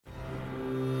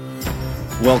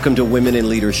Welcome to Women in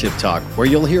Leadership Talk, where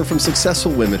you'll hear from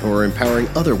successful women who are empowering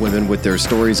other women with their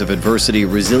stories of adversity,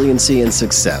 resiliency, and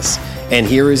success. And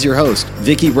here is your host,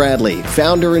 Vicki Bradley,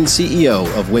 founder and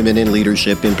CEO of Women in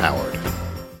Leadership Empowered.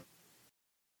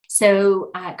 So,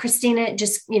 Christina,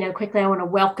 just, quickly, I want to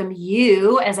welcome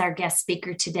you as our guest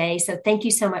speaker today. So thank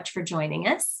you so much for joining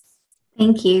us.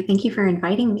 Thank you. Thank you for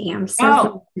inviting me. I'm so glad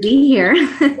to be here.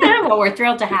 Yeah, well, we're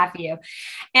thrilled to have you.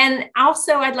 And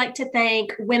also, I'd like to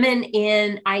thank Women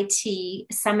in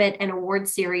IT Summit and Award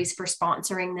Series for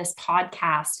sponsoring this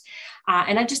podcast.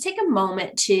 And I just take a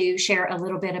moment to share a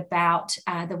little bit about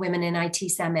the Women in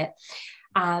IT Summit.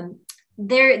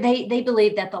 They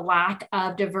believe that the lack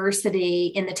of diversity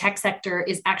in the tech sector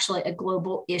is actually a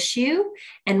global issue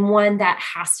and one that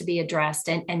has to be addressed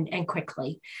and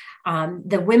quickly.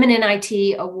 The Women in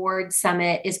IT Award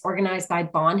Summit is organized by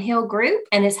Bonhill Group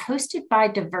and is hosted by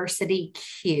Diversity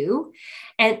Q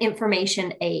and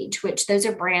Information Age, which those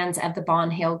are brands of the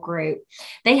Bonhill Group.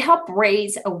 They help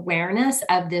raise awareness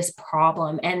of this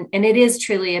problem, and it is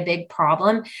truly a big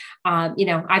problem.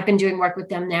 I've been doing work with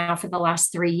them now for the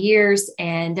last 3 years,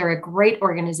 and they're a great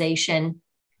organization.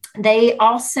 They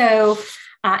also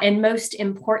and most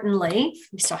importantly,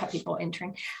 we still have people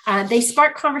entering, they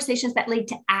spark conversations that lead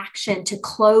to action to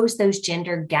close those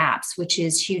gender gaps, which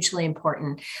is hugely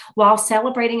important, while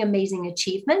celebrating amazing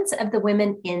achievements of the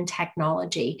women in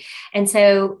technology. And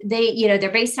so they're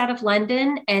based out of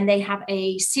London, and they have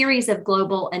a series of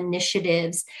global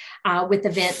initiatives with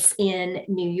events in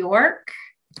New York,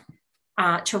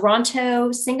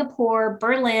 Toronto, Singapore,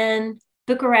 Berlin,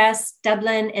 Bucharest,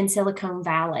 Dublin, and Silicon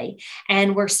Valley.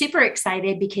 And we're super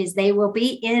excited because they will be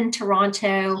in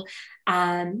Toronto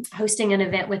hosting an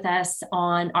event with us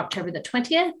on October the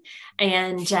 20th.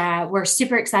 And we're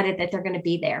super excited that they're going to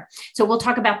be there. So we'll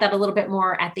talk about that a little bit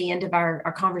more at the end of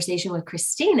our conversation with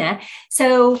Christina.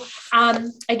 So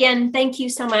again, thank you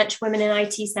so much, Women in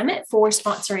IT Summit, for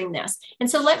sponsoring this. And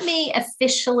so let me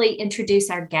officially introduce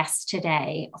our guest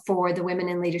today for the Women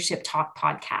in Leadership Talk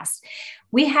podcast.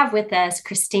 We have with us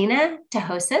Christina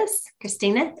Tahosis.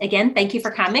 Christina, again, thank you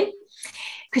for coming.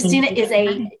 Christina is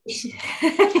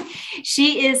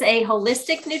she is a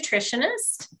holistic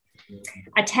nutritionist,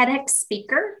 a TEDx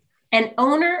speaker, and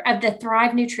owner of the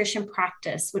Thrive Nutrition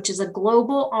Practice, which is a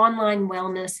global online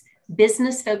wellness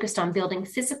business focused on building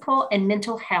physical and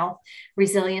mental health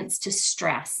resilience to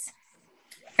stress.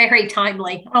 Very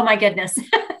timely. Oh my goodness.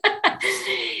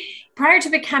 Prior to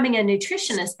becoming a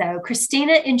nutritionist, though,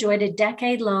 Christina enjoyed a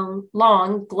decade-long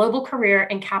global career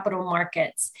in capital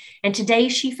markets. And today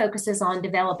she focuses on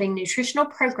developing nutritional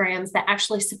programs that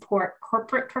actually support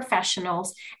corporate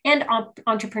professionals and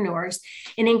entrepreneurs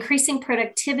in increasing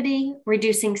productivity,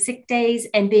 reducing sick days,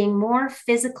 and being more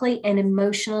physically and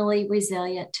emotionally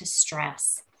resilient to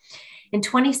stress. In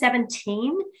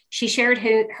 2017, she shared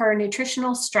her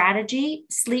nutritional strategy,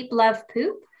 Sleep, Love,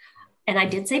 Poop, and I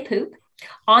did say poop,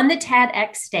 on the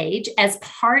TEDx stage as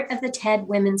part of the TED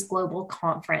Women's Global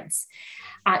Conference.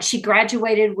 She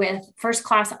graduated with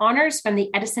first-class honors from the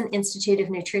Edison Institute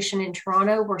of Nutrition in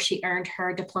Toronto, where she earned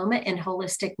her diploma in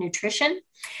holistic nutrition.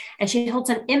 And she holds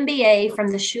an MBA from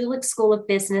the Schulich School of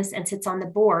Business and sits on the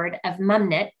board of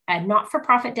Mumnit, a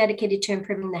not-for-profit dedicated to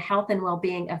improving the health and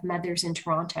well-being of mothers in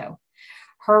Toronto.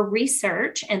 Her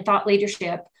research and thought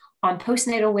leadership on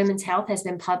postnatal women's health has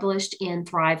been published in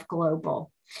Thrive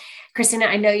Global. Christina,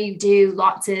 I know you do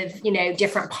lots of,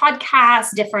 different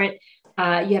podcasts,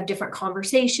 you have different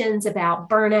conversations about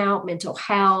burnout, mental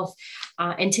health.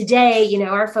 And today,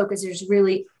 our focus is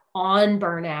really on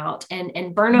burnout,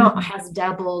 and burnout has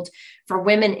doubled for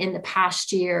women in the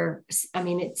past year. I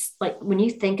mean, it's like, when you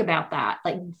think about that,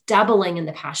 like doubling in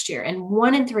the past year, and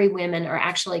 1 in 3 women are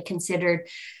actually considering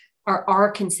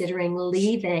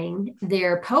leaving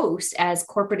their post as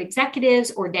corporate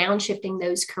executives or downshifting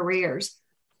those careers.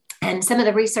 And some of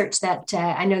the research that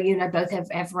I know you and I both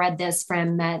have read this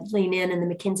from Lean In and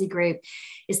the McKinsey Group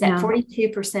is that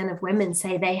 42% of women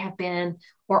say they have been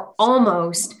or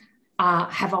almost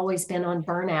have always been on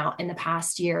burnout in the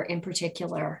past year in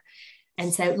particular.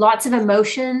 And so lots of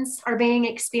emotions are being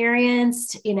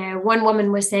experienced. One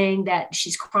woman was saying that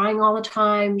she's crying all the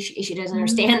time. She doesn't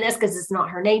understand this because it's not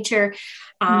her nature.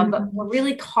 But we're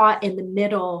really caught in the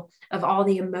middle of all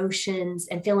the emotions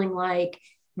and feeling like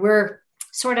we're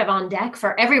sort of on deck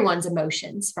for everyone's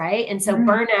emotions, right? And so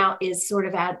burnout is sort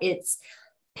of at its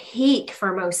peak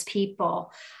for most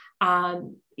people.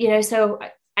 So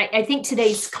I think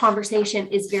today's conversation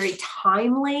is very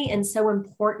timely and so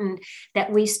important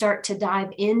that we start to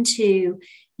dive into,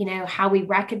 how we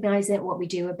recognize it, what we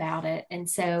do about it. And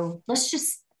so let's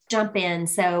just jump in.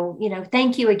 So,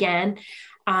 thank you again.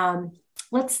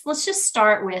 let's just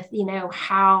start with,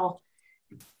 how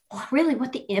really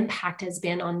what the impact has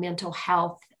been on mental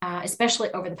health,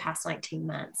 especially over the past 19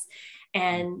 months,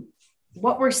 and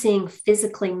what we're seeing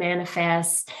physically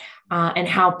manifest, and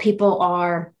how people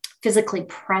are physically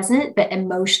present but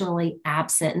emotionally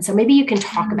absent. And so maybe you can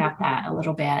talk about that a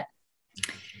little bit.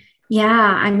 Yeah,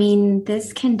 I mean,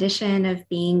 this condition of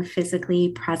being physically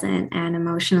present and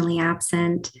emotionally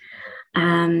absent,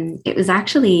 it was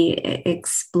actually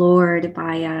explored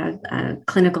by a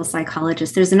clinical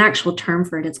psychologist. There's an actual term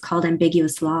for it. It's called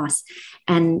ambiguous loss.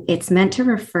 And it's meant to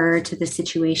refer to the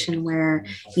situation where,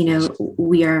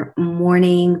 we are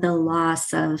mourning the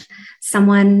loss of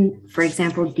someone, for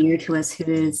example, dear to us, who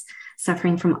is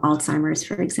suffering from Alzheimer's,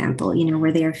 for example,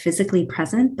 where they are physically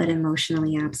present but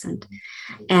emotionally absent.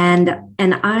 And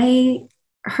I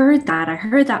heard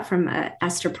that from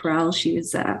Esther Perel. She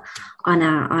was on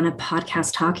a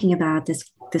podcast talking about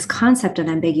this concept of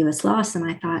ambiguous loss, and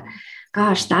I thought,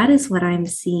 gosh, that is what I'm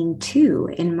seeing too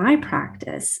in my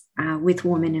practice with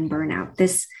women in burnout.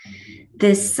 This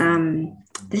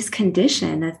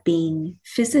condition of being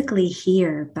physically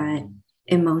here but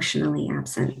emotionally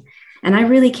absent. And I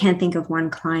really can't think of one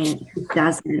client who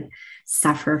doesn't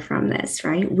suffer from this,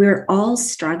 right? We're all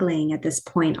struggling at this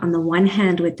point, on the one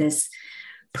hand, with this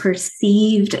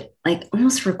perceived, like,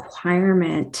 almost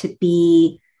requirement to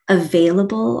be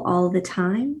available all the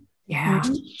time. Yeah.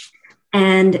 Right?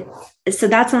 And so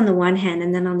that's on the one hand.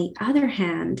 And then on the other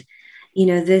hand,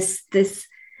 this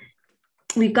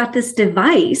we've got this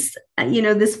device,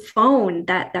 this phone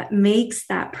that makes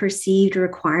that perceived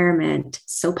requirement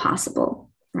so possible.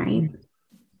 Right.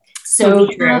 So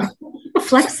we have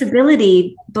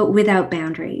flexibility, but without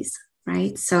boundaries.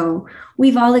 Right. So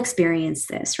we've all experienced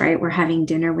this, right? We're having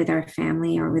dinner with our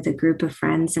family or with a group of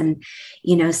friends, and,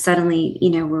 suddenly,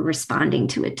 we're responding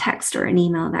to a text or an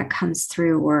email that comes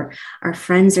through, or our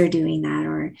friends are doing that,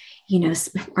 or,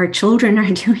 our children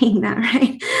are doing that,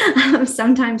 right?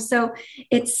 Sometimes. So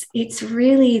it's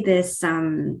really this,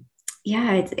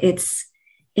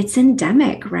 it's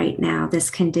endemic right now, this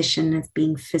condition of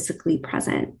being physically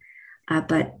present,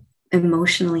 but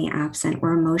emotionally absent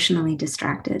or emotionally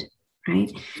distracted,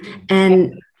 right?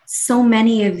 And so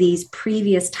many of these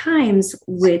previous times,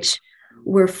 which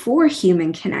were for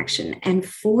human connection and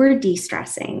for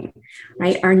de-stressing,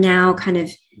 right, are now kind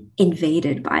of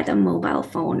invaded by the mobile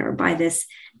phone, or by this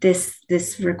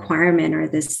requirement, or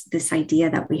this idea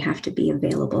that we have to be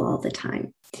available all the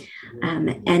time.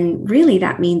 And really,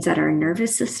 that means that our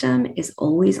nervous system is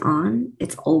always on.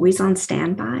 It's always on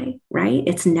standby, right?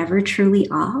 It's never truly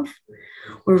off.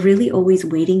 We're really always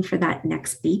waiting for that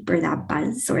next beep or that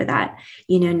buzz or that,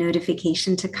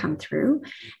 notification to come through.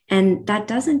 And that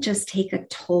doesn't just take a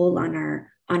toll on our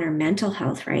mental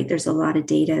health, right? There's a lot of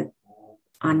data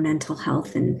on mental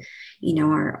health and,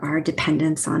 our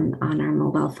dependence on our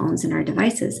mobile phones and our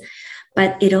devices.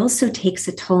 But it also takes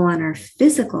a toll on our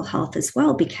physical health as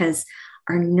well, because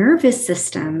our nervous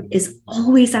system is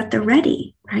always at the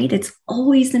ready, right? It's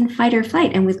always in fight or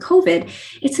flight. And with COVID,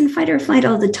 it's in fight or flight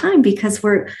all the time, because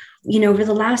we're, over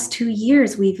the last 2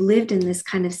 years, we've lived in this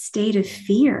kind of state of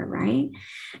fear, right?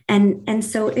 And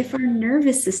so if our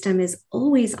nervous system is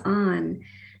always on,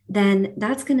 then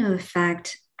that's going to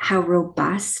affect how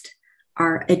robust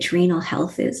our adrenal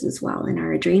health is as well. And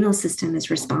our adrenal system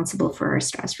is responsible for our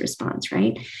stress response,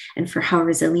 right? And for how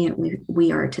resilient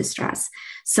we are to stress.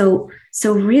 So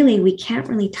really, we can't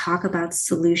really talk about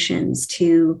solutions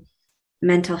to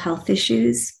mental health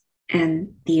issues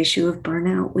and the issue of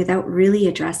burnout without really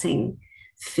addressing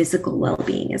physical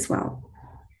well-being as well.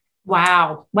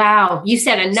 Wow. You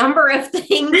said a number of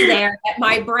things there that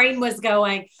my brain was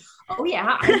going, oh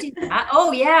yeah, I do that.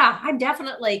 Oh yeah, I'm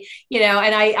definitely,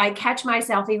 and I catch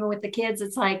myself even with the kids.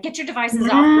 It's like, get your devices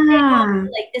off.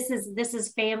 Like this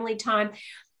is family time.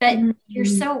 But you're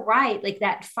so right. Like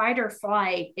that fight or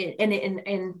flight,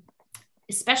 and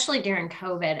especially during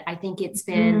COVID, I think it's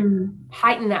been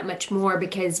heightened that much more,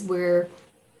 because we're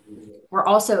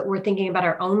thinking about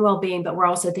our own well-being, but we're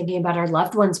also thinking about our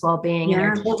loved ones' well-being and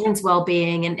our children's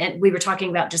well-being. And we were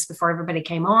talking about, just before everybody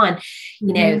came on,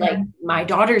 like my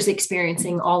daughter's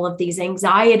experiencing all of these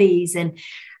anxieties, and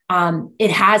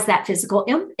it has that physical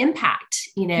impact,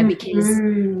 because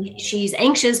she's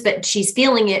anxious, but she's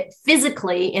feeling it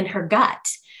physically in her gut.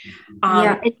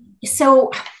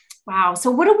 So, wow.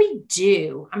 So what do we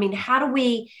do? I mean, how do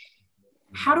we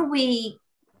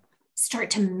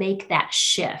start to make that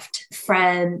shift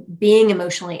from being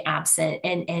emotionally absent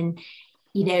and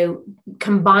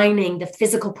combining the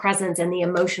physical presence and the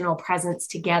emotional presence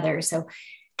together? So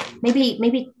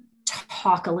maybe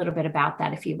talk a little bit about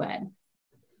that, if you would.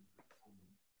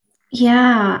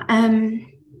 Yeah.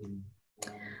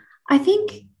 I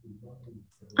think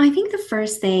the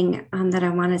first thing that I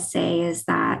want to say is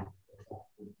that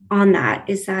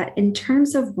in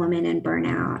terms of women and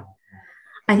burnout,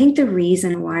 I think the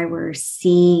reason why we're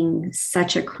seeing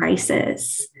such a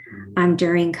crisis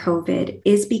during COVID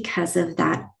is because of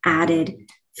that added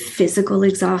physical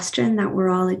exhaustion that we're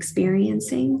all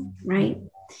experiencing, right?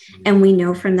 And we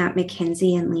know from that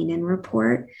McKinsey and Lean In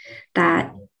report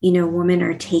that, women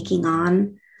are taking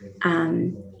on,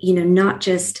 not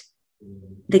just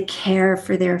the care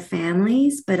for their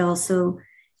families, but also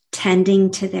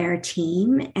tending to their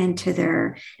team and to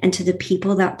the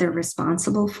people that they're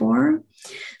responsible for.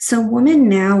 So women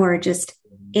now are just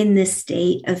in this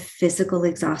state of physical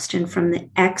exhaustion from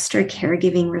the extra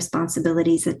caregiving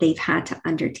responsibilities that they've had to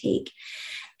undertake.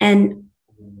 And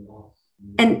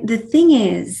the thing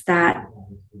is that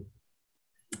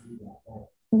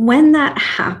when that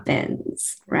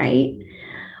happens, right?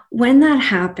 When that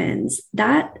happens,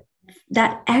 that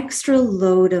extra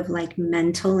load of like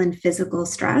mental and physical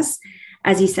stress,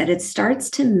 as you said, it starts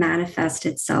to manifest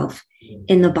itself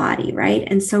in the body, right?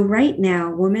 And so right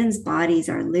now, women's bodies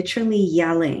are literally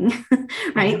yelling,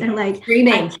 right? They're like,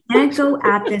 screaming. I can't go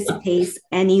at this pace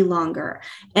any longer.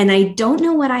 And I don't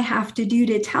know what I have to do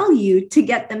to tell you to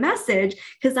get the message,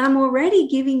 because I'm already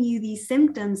giving you these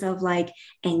symptoms of like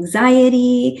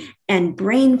anxiety and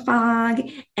brain fog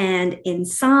and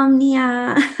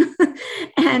insomnia.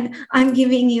 And I'm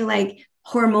giving you like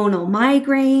hormonal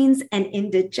migraines and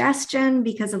indigestion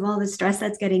because of all the stress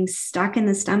that's getting stuck in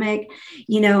the stomach.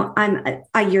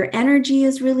 Your energy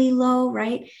is really low,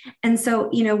 right? And so,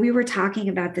 we were talking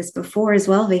about this before as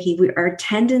well, Vicki. Our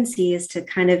tendency is to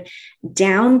kind of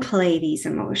downplay these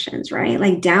emotions, right?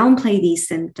 Like downplay these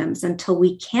symptoms until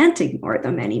we can't ignore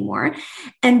them anymore.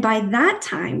 And by that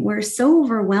time, we're so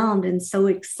overwhelmed and so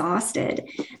exhausted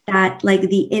that like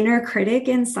the inner critic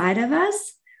inside of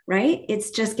us, right?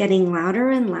 It's just getting louder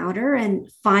and louder. And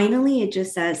finally, it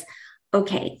just says,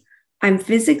 okay, I'm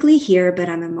physically here, but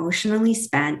I'm emotionally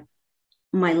spent.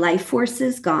 My life force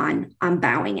is gone. I'm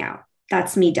bowing out.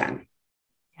 That's me done.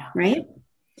 Yeah. Right?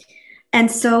 And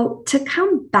so to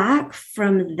come back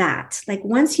from that, like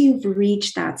once you've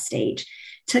reached that stage,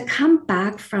 to come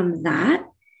back from that,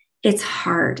 it's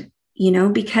hard,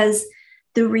 because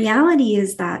the reality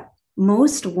is that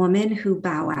most women who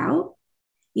bow out,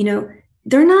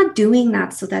 they're not doing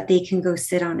that so that they can go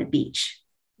sit on a beach.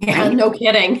 Yeah, right? No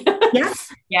kidding.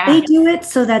 Yes. Yeah. They do it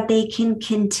so that they can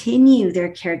continue their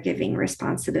caregiving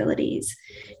responsibilities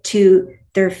to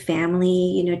their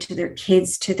family, to their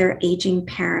kids, to their aging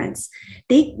parents.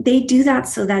 They do that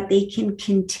so that they can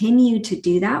continue to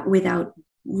do that without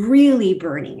really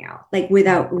burning out, like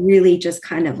without really just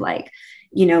kind of like,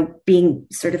 being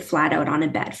sort of flat out on a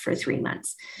bed for 3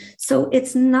 months. So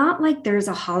it's not like there's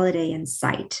a holiday in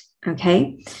sight.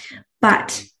 Okay.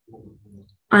 But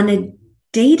on a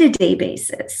day-to-day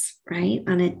basis, right?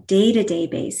 On a day-to-day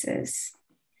basis,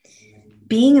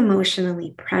 being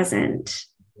emotionally present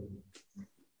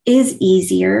is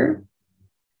easier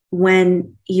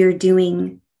when you're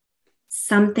doing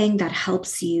something that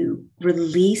helps you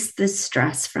release the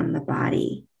stress from the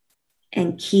body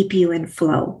and keep you in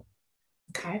flow.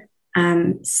 Okay.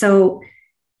 So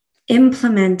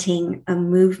implementing a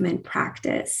movement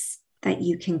practice that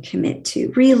you can commit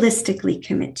to, realistically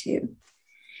commit to,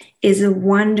 is a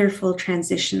wonderful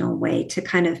transitional way to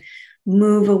kind of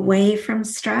move away from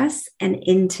stress and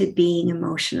into being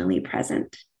emotionally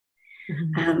present.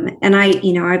 Mm-hmm. And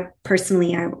I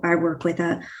personally work with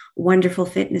a wonderful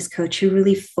fitness coach who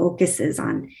really focuses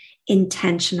on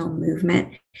intentional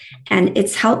movement. And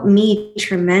it's helped me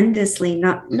tremendously,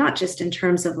 not just in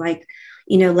terms of like,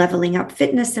 leveling up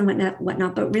fitness and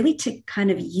whatnot, but really to kind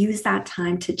of use that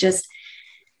time to just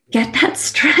get that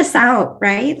stress out,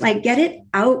 right? Like get it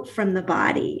out from the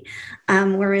body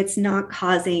where it's not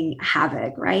causing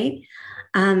havoc, right?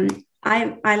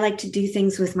 I like to do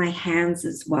things with my hands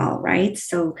as well, right?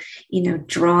 So,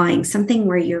 drawing something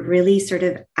where you're really sort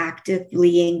of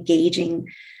actively engaging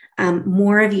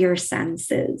more of your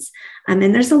senses. And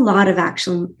there's a lot of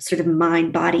actual sort of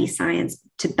mind-body science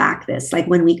to back this. Like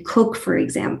when we cook, for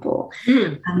example,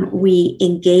 we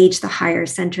engage the higher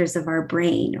centers of our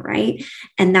brain, right?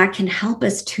 And that can help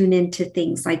us tune into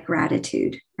things like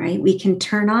gratitude, right? We can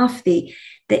turn off the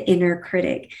inner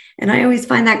critic. And I always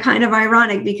find that kind of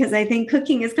ironic because I think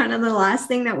cooking is kind of the last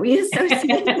thing that we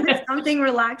associate with something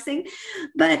relaxing,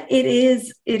 but it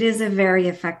is a very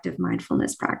effective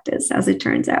mindfulness practice, as it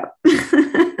turns out.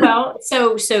 Well,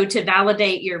 so to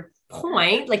validate your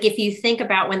point, like if you think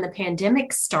about when the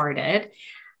pandemic started,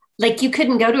 like you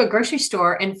couldn't go to a grocery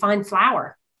store and find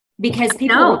flour. because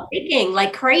people were thinking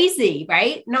like crazy,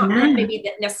 right? Not maybe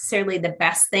necessarily the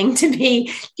best thing to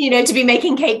be, to be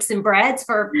making cakes and breads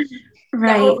for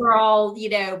the overall,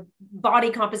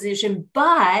 body composition.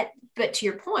 But to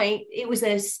your point, it was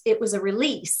a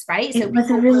release, right? So it was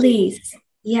a release.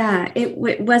 Yeah.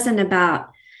 It wasn't about,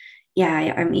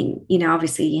 I mean,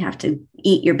 obviously you have to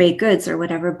eat your baked goods or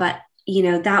whatever, but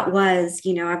that was,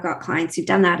 I've got clients who've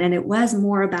done that. And it was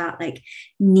more about like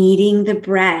kneading the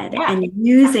bread and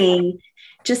using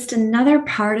just another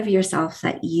part of yourself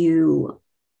that you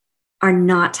are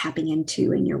not tapping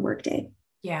into in your workday.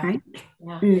 Yeah. Right.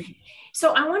 Yeah.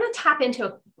 So I want to tap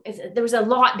into, there was a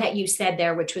lot that you said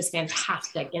there, which was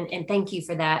fantastic. And thank you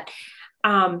for that.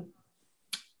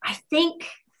 I think,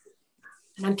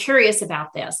 and I'm curious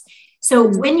about this. So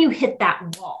when you hit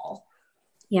that wall,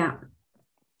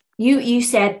 you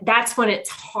said that's when it's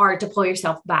hard to pull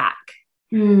yourself back.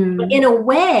 But in a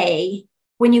way,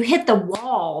 when you hit the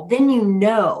wall, then you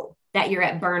know that you're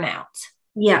at burnout.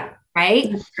 Yeah.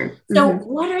 Right. So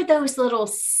what are those little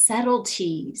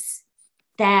subtleties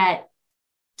that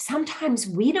sometimes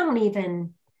we don't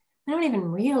even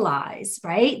realize,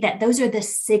 right? That those are the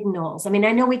signals. I mean,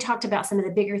 I know we talked about some of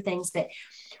the bigger things, but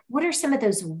what are some of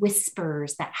those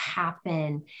whispers that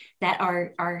happen that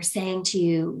are saying to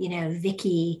you,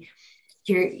 Vicki,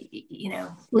 you're,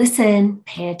 listen,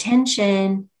 pay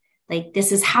attention. Like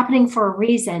this is happening for a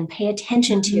reason. Pay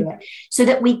attention to it so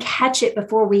that we catch it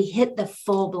before we hit the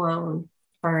full blown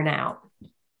burnout.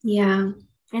 Yeah.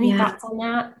 Any thoughts on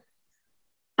that?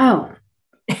 Oh,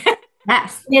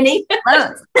 yes. Any?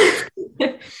 Loads.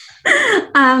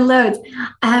 Loads.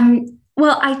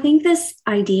 Well, I think this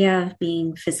idea of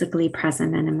being physically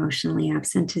present and emotionally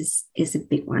absent is a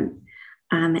big one.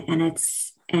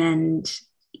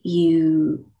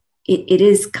 It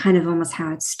is kind of almost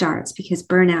how it starts, because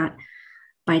burnout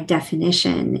by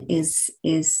definition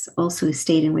is also a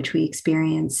state in which we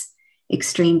experience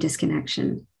extreme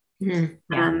disconnection.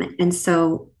 And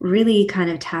so really kind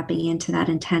of tapping into that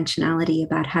intentionality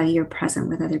about how you're present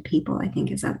with other people, I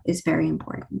think is very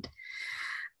important.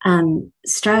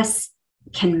 Stress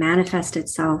can manifest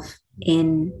itself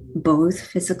in both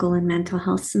physical and mental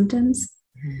health symptoms.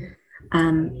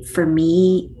 For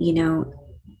me,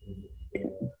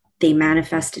 they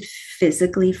manifested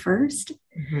physically first.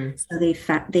 So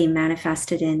they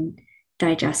manifested in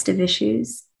digestive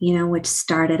issues, which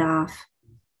started off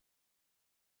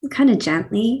kind of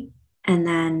gently and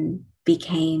then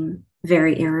became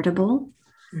very irritable,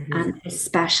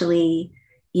 especially,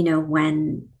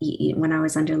 when I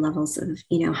was under levels of,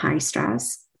 high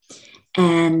stress.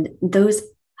 And those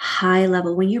high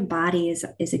level, when your body is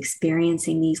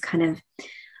experiencing these kind of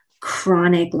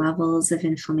chronic levels of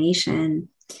inflammation,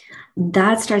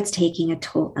 that starts taking a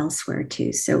toll elsewhere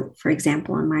too. So for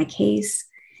example, in my case,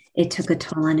 it took a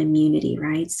toll on immunity,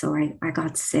 right? So I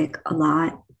got sick a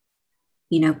lot,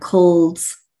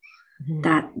 colds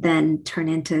that then turn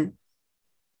into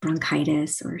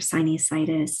bronchitis or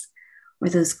sinusitis, or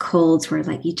those colds where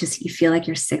like you feel like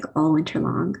you're sick all winter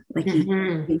long. Like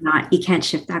you can't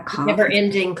shift that cough. Never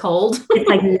ending cold. It's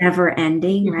like never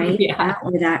ending, right? Yeah.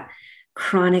 Or that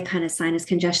chronic kind of sinus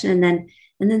congestion. And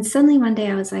then suddenly one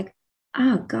day I was like,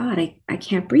 oh God, I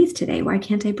can't breathe today. Why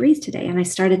can't I breathe today? And I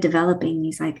started developing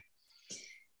these like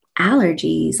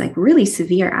allergies, like really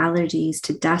severe allergies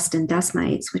to dust and dust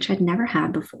mites, which I'd never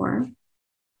had before.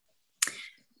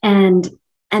 And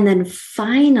then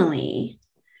finally,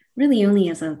 really only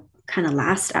as a kind of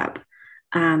last step,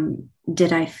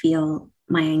 did I feel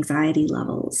my anxiety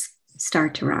levels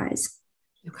start to rise.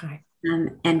 Okay.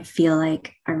 And feel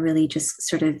like I really just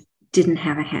sort of didn't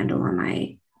have a handle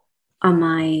on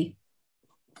my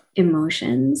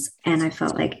emotions. And I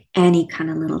felt like any kind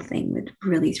of little thing would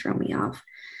really throw me off.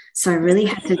 So I really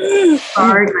had to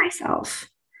guard myself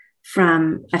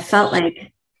I felt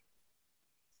like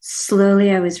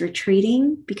slowly I was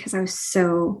retreating because I was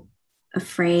so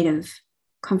afraid of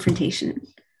confrontation,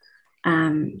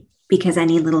 because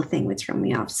any little thing would throw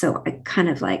me off. So I kind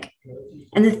of like,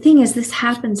 and the thing is, this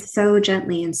happens so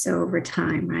gently and so over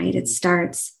time, right? It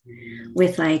starts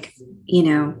with like,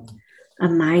 a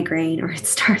migraine, or it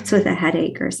starts with a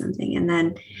headache or something. And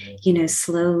then,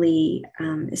 slowly,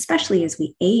 especially as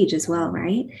we age as well,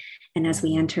 right? And as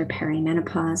we enter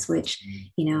perimenopause, which,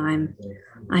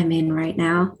 I'm in right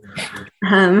now.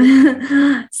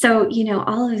 So,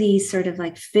 all of these sort of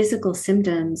like physical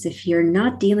symptoms, if you're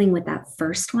not dealing with that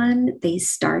first one, they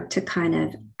start to kind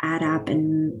of add up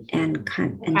and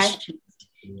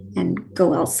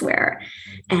go elsewhere.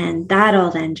 And that all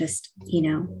then just,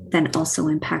 then also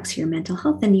impacts your mental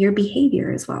health and your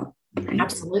behavior as well. Right?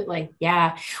 Absolutely.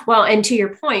 Yeah. Well, and to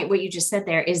your point, what you just said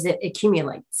there is it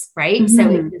accumulates, right? Mm-hmm. So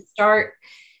if you start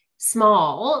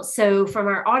small, so from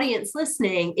our audience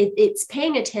listening, it's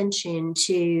paying attention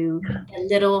to the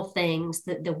little things,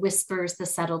 the whispers, the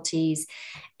subtleties,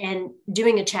 and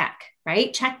doing a check,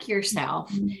 right? Check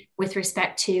yourself with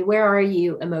respect to where are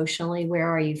you emotionally, where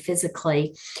are you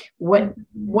physically,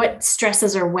 what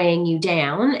stresses are weighing you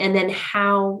down, and then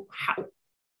how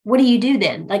what do you do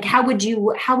then? Like, how would you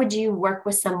work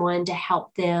with someone to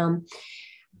help them,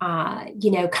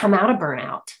 come out of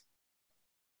burnout?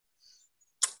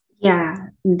 Yeah,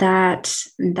 that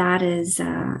is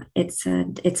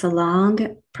it's a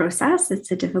long process.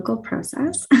 It's a difficult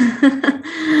process.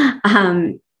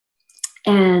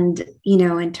 And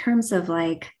in terms of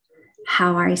like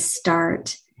how I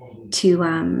start to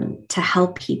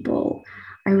help people,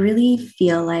 I really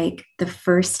feel like the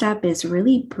first step is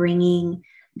really bringing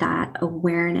that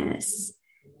awareness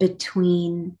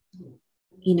between,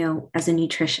 as a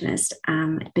nutritionist,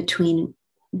 between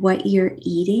what you're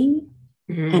eating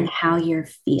and how you're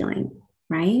feeling,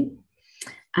 right?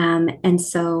 And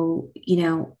so,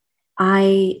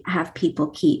 I have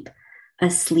people keep a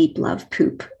sleep, love,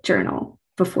 poop journal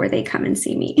before they come and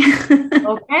see me.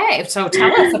 Okay, so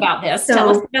tell us about this. Tell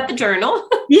us about the journal.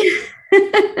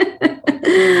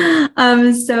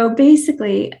 So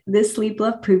basically, this sleep,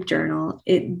 love, poop journal,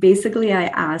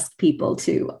 I ask people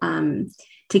to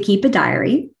keep a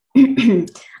diary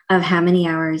of how many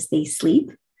hours they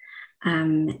sleep.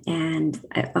 And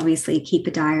I obviously keep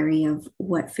a diary of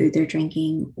what food they're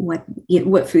drinking, what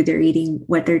food they're eating,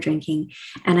 what they're drinking.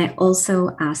 And I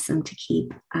also ask them to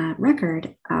keep a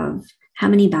record of how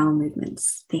many bowel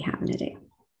movements they have in a day.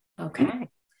 Okay.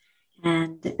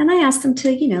 And I ask them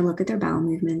to, look at their bowel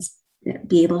movements,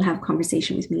 be able to have a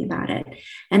conversation with me about it.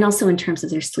 And also in terms of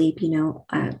their sleep,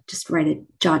 just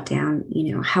jot down,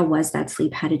 how was that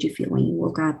sleep? How did you feel when you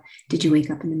woke up? Did you wake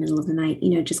up in the middle of the night?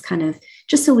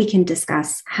 Just so we can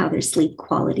discuss how their sleep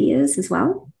quality is as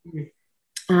well.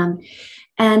 Mm-hmm.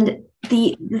 And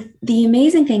the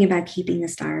amazing thing about keeping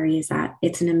this diary is that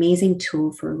it's an amazing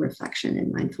tool for reflection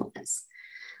and mindfulness.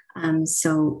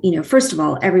 So, first of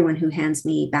all, everyone who hands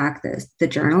me back the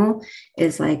journal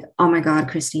is like, oh my God,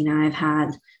 Christina, I've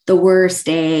had the worst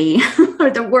day or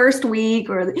the worst week,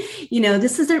 or,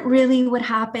 this isn't really what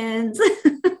happens. So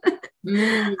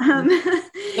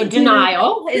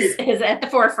denial is at the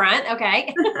forefront.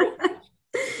 Okay.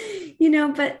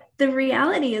 But the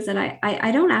reality is that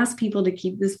I don't ask people to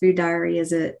keep this food diary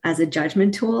as a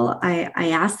judgment tool. I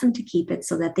ask them to keep it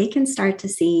so that they can start to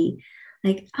see,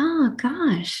 like, oh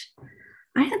gosh,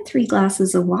 I had 3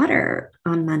 glasses of water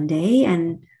on Monday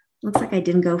and looks like I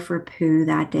didn't go for a poo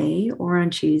that day or on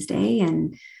Tuesday.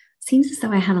 And seems as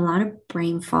though I had a lot of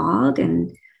brain fog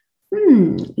and,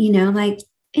 like,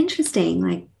 interesting.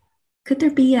 Like, could there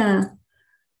be a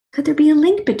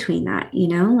link between that,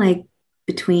 like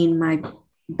between my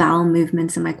bowel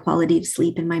movements and my quality of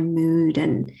sleep and my mood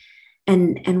and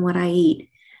what I eat?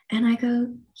 And I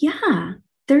go, yeah,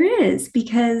 there is,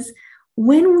 because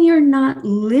when we are not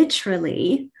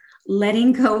literally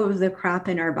letting go of the crap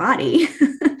in our body,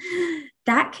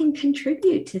 that can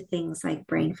contribute to things like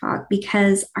brain fog,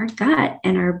 because our gut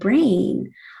and our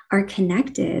brain are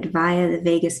connected via the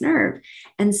vagus nerve.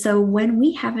 And so when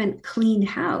we haven't cleaned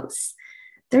house,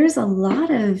 there's a lot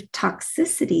of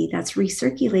toxicity that's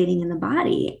recirculating in the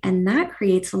body, and that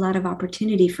creates a lot of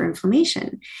opportunity for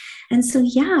inflammation. And so,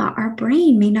 yeah, our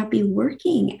brain may not be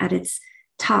working at its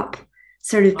top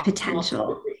sort of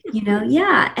potential,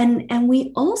 yeah. And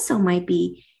we also might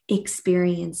be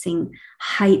experiencing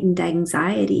heightened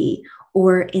anxiety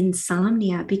or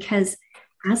insomnia, because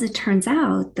as it turns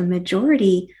out, the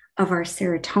majority of our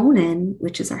serotonin,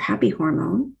 which is our happy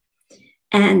hormone,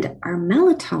 and our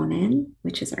melatonin,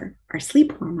 which is our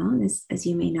sleep hormone, as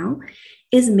you may know,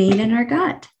 is made in our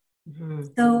gut. Mm-hmm.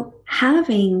 So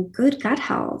having good gut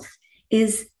health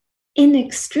is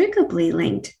inextricably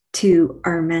linked to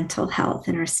our mental health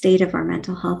and our state of our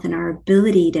mental health and our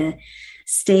ability to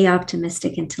stay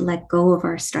optimistic and to let go of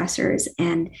our stressors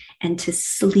and to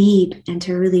sleep and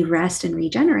to really rest and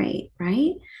regenerate,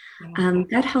 right? Mm-hmm.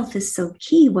 Gut health is so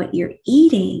key. What you're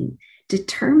eating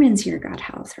determines your gut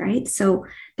health, right? So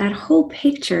that whole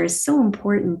picture is so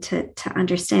important to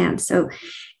understand. So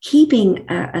keeping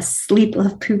a sleep,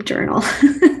 love, poop journal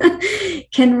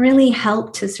can really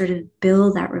help to sort of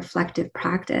build that reflective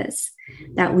practice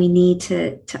that we need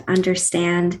to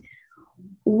understand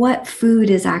what food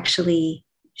is actually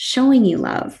showing you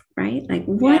love, right? Like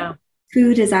what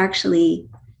food is actually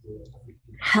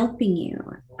helping you,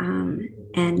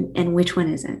 and which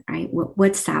one isn't, right?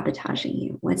 What's sabotaging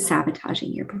you? What's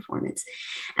sabotaging your performance?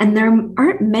 And there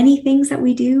aren't many things that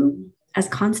we do as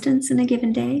constants in a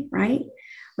given day, right?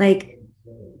 Like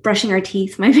brushing our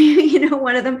teeth might be,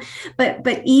 one of them,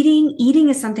 but eating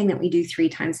is something that we do 3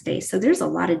 times a day. So there's a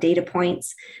lot of data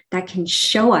points that can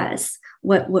show us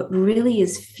what really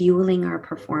is fueling our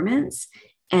performance,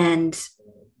 and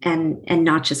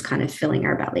not just kind of filling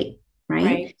our belly,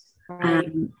 right? Right.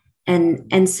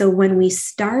 And so when we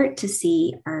start to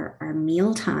see our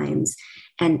meal times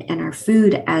and our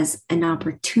food as an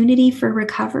opportunity for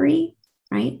recovery,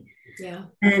 right? Yeah.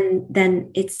 And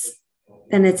then it's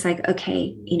like,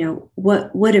 okay,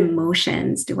 what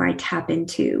emotions do I tap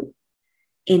into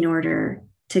in order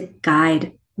to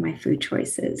guide my food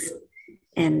choices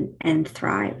and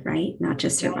thrive, right? Not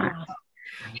just survive.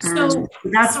 Yeah. So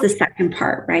that's the second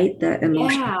part, right? The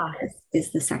emotion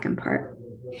is the second part.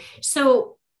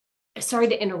 So sorry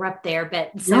to interrupt there,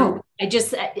 but so I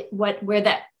just, where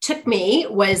that took me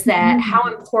was that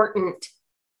how important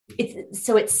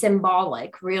it's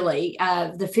symbolic, really,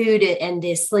 of the food and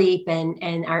the sleep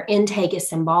and our intake is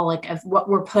symbolic of what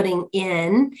we're putting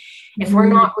in. If we're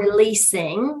not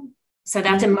releasing, so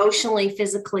that's emotionally,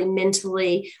 physically,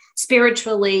 mentally,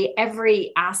 spiritually,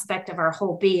 every aspect of our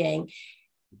whole being.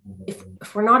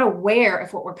 If we're not aware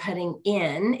of what we're putting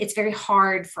in, it's very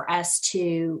hard for us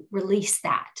to release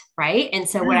that, right? And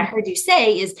so what I heard you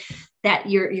say is that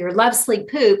your Love Sleep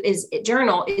Poop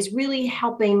journal is really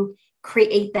helping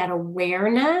create that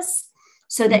awareness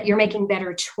so that you're making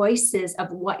better choices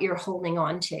of what you're holding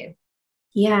on to.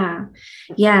 Yeah.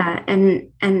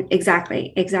 And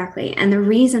exactly. And the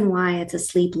reason why it's a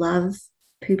sleep love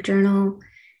poop journal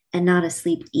and not a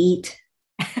sleep eat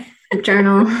poop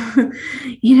journal,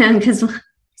 because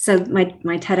so my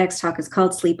TEDx talk is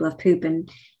called Sleep Love Poop. And,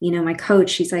 my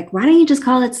coach, she's like, why don't you just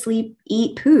call it Sleep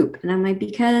Eat Poop? And I'm like,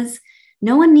 because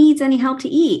no one needs any help to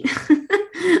eat.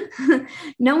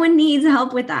 No one needs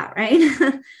help with that,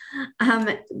 right?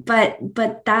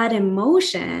 But that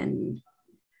emotion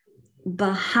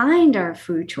behind our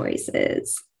food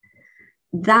choices,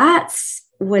 that's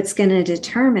what's going to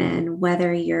determine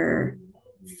whether you're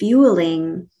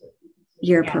fueling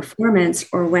your performance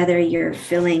or whether you're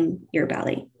filling your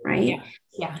belly, right?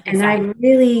 Yeah. Exactly. And I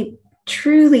really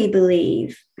truly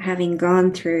believe, having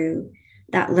gone through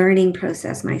that learning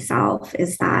process myself,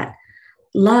 is that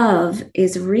love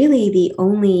is really the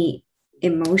only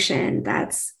emotion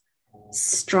that's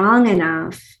strong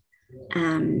enough,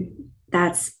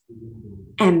 that's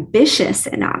ambitious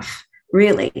enough,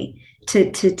 really,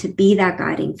 to be that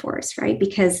guiding force, right?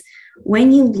 Because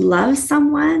when you love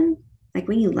someone, like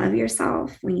when you love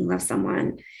yourself, when you love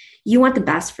someone, you want the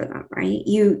best for them, right?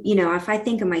 If I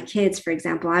think of my kids, for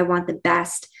example, I want the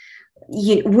best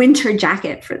winter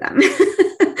jacket for them.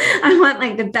 I want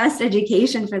like the best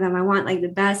education for them. I want like the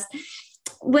best,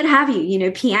 what have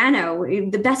you, piano,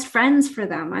 the best friends for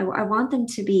them. I want them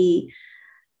to be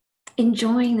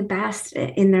enjoying the best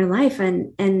in their life.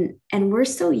 And we're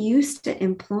so used to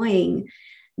employing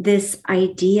this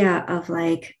idea of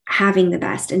like having the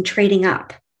best and trading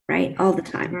up, right? All the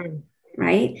time,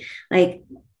 right? Like,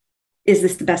 is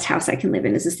this the best house I can live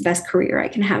in? Is this the best career I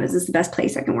can have? Is this the best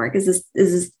place I can work? Is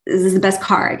this the best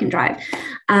car I can drive?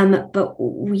 But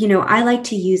I like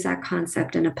to use that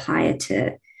concept and apply it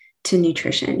to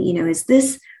nutrition. Is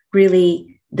this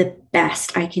really the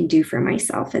best I can do for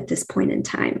myself at this point in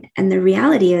time? And the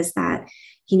reality is that,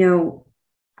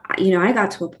 I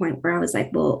got to a point where I was like,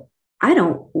 well, I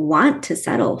don't want to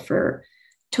settle for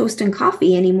toast and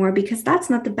coffee anymore, because that's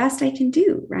not the best I can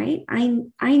do, right?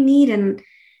 I need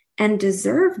and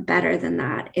deserve better than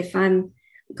that if I'm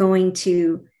going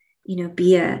to,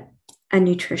 be a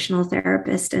nutritional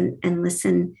therapist and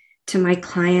listen to my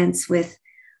clients with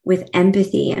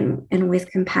empathy and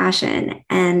with compassion,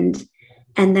 and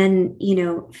then,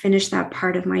 finish that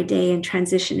part of my day and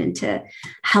transition into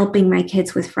helping my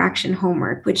kids with fraction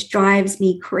homework, which drives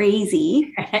me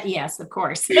crazy. Yes, of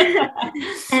course.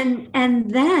 and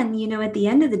then, at the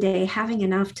end of the day, having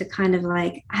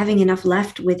enough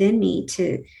left within me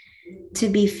to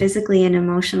be physically and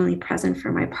emotionally present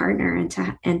for my partner, and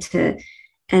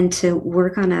to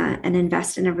work on and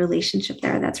invest in a relationship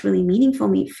there that's really meaningful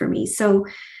for me. So,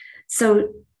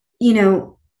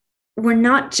 we're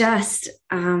not just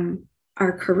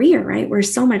our career, right? We're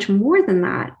so much more than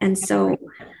that. And so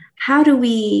how do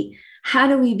we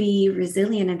be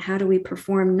resilient, and how do we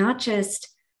perform not just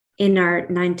in our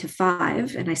 9 to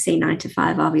 5? And I say 9 to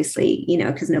 5, obviously,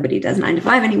 because nobody does 9 to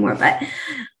 5 anymore, but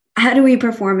how do we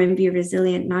perform and be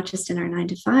resilient, not just in our 9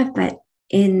 to 5, but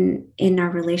in our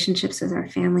relationships with our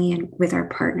family and with our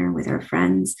partner, with our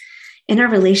friends, in our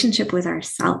relationship with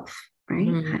ourself,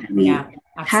 right?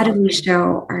 How do we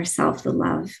show ourselves the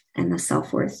love and the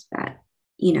self-worth that,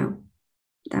 you know,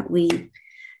 that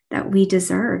we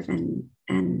deserve and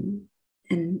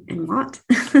want?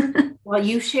 Well,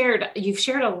 you've shared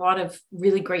a lot of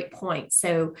really great points.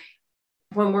 So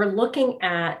when we're looking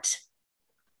at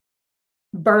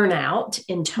burnout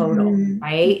in total,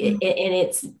 right? And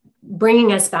it's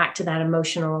bringing us back to that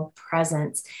emotional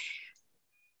presence.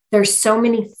 There's so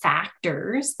many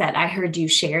factors that I heard you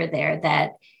share there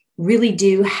that really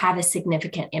do have a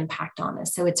significant impact on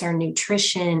us. So it's our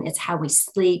nutrition, it's how we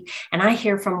sleep. And I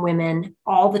hear from women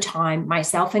all the time,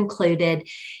 myself included,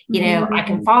 you know, I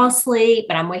can fall asleep,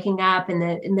 but I'm waking up in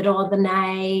the middle of the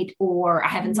night, or I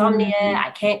have insomnia, I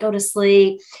can't go to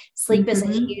sleep. Sleep is a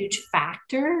huge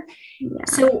factor.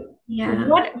 So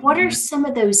what are some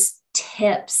of those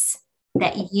tips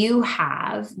that you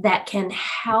have that can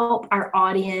help our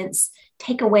audience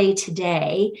take away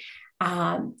today,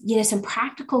 you know, some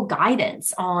practical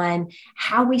guidance on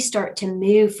how we start to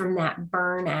move from that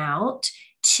burnout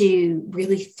to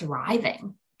really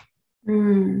thriving?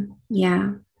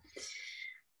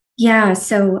 Yeah.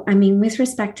 So, I mean, with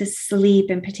respect to sleep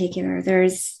in particular,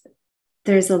 there's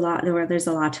a lot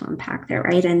to unpack there,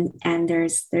 right? And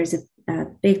there's a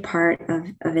big part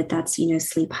of it that's, you know,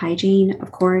 sleep hygiene,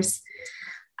 of course.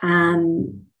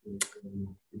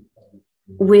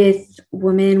 With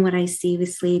women, what I see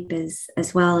with sleep is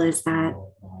as well is that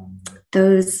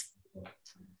those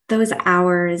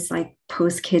hours, like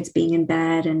post kids being in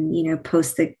bed and, you know,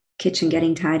 post the kitchen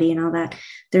getting tidy and all that,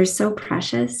 they're so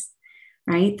precious,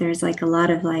 right? There's like a lot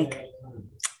of like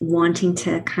wanting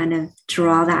to kind of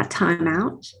draw that time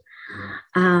out,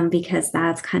 because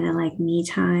that's kind of like me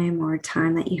time or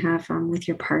time that you have with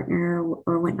your partner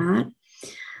or whatnot.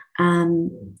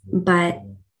 But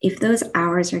if those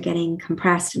hours are getting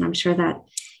compressed, and I'm sure that,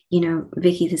 you know,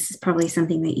 Vicki, this is probably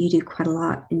something that you do quite a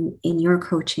lot in your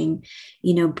coaching,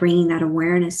 you know, bringing that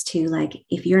awareness to, like,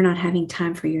 if you're not having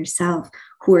time for yourself,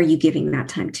 who are you giving that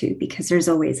time to? Because there's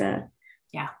always a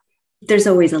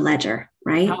ledger,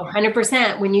 right? Oh,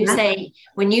 100%. When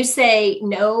you say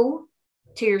no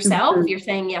to yourself, you're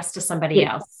saying yes to somebody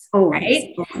else.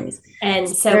 Right. Always. And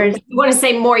so you want to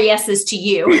say more yeses to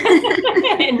you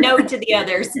and no to the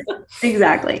others.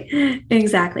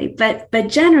 Exactly. But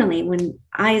generally, when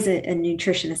I, as a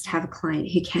nutritionist, have a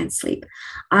client who can't sleep,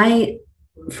 I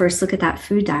first look at that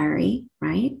food diary,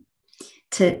 right?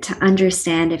 To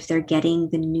understand if they're getting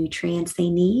the nutrients they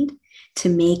need to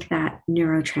make that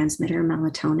neurotransmitter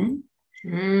melatonin.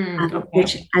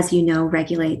 Which, as you know,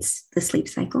 regulates the sleep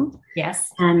cycle. Yes.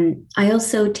 I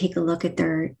also take a look at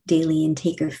their daily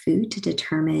intake of food to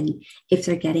determine if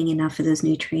they're getting enough of those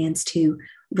nutrients to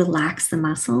relax the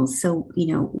muscles. So,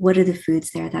 you know, what are the foods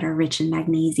there that are rich in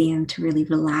magnesium to really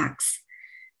relax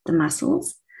the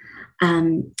muscles?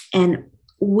 And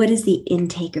what is the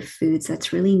intake of foods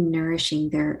that's really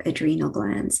nourishing their adrenal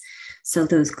glands? So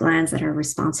those glands that are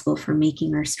responsible for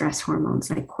making our stress hormones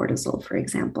like cortisol, for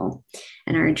example.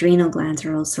 And our adrenal glands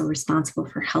are also responsible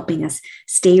for helping us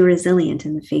stay resilient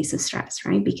in the face of stress,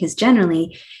 right? Because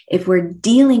generally, if we're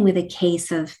dealing with a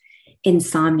case of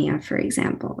insomnia, for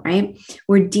example, right,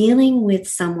 we're dealing with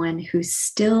someone who's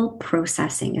still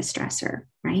processing a stressor,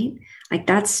 right? Like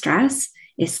that stress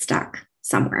is stuck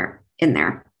somewhere in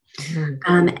there.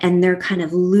 And they're kind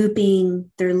of looping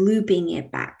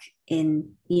it back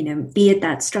in, you know, be it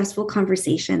that stressful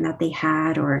conversation that they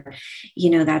had, or, you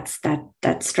know,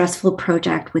 that stressful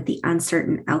project with the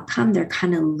uncertain outcome. They're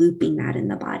kind of looping that in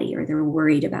the body, or they're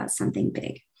worried about something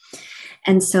big.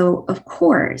 And so, of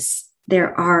course,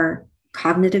 there are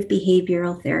cognitive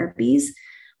behavioral therapies,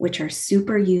 which are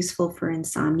super useful for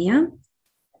insomnia,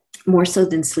 more so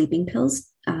than sleeping pills,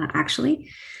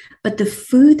 actually. But the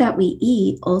food that we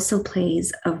eat also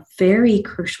plays a very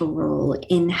crucial role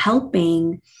in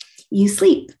helping you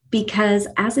sleep, because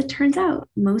as it turns out,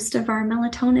 most of our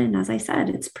melatonin, as I said,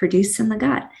 it's produced in the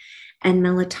gut. And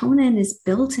melatonin is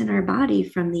built in our body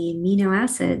from the amino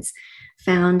acids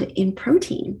found in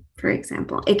protein, for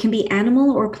example. It can be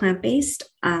animal or plant-based,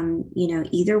 you know,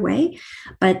 either way,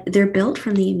 but they're built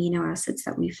from the amino acids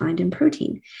that we find in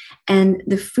protein. And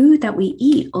the food that we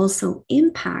eat also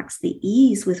impacts the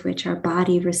ease with which our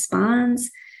body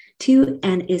responds to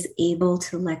and is able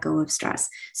to let go of stress.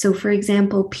 So, for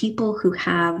example, people who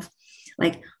have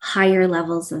like higher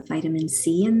levels of vitamin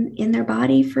C in their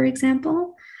body, for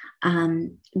example,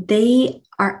 they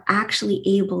are actually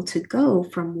able to go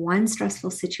from one stressful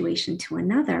situation to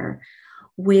another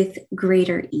with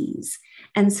greater ease.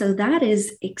 And so that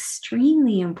is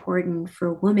extremely important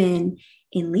for women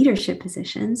in leadership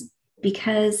positions,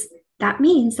 because that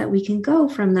means that we can go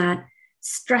from that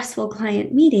stressful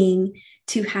client meeting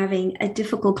to having a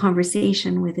difficult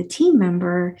conversation with a team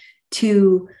member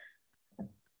to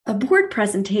a board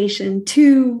presentation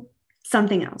to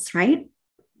something else, right?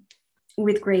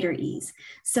 With greater ease.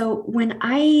 So when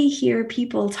I hear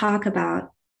people talk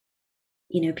about,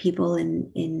 people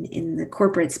in the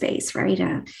corporate space,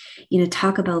 right?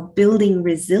 Talk about building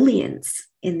resilience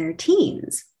in their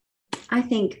teams, I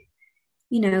think,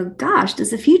 gosh,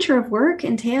 does the future of work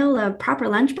entail a proper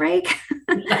lunch break?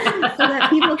 So that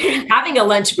people can having a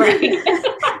lunch break.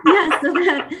 Yeah,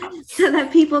 so that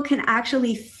people can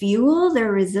actually fuel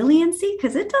their resiliency,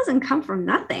 because it doesn't come from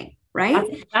nothing,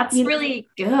 right? That's really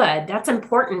good. That's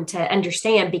important to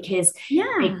understand, because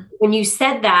when you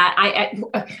said that,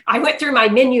 I went through my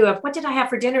menu of what did I have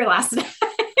for dinner last night?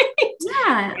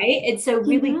 Yeah. Right. And so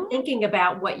really thinking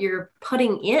about what you're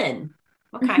putting in.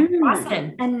 Okay.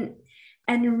 Awesome.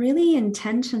 And really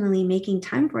intentionally making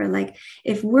time for it. Like,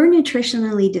 if we're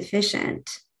nutritionally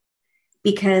deficient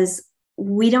because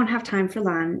we don't have time for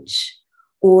lunch,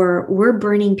 or we're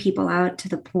burning people out to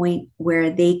the point where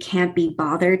they can't be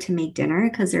bothered to make dinner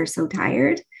because they're so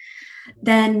tired,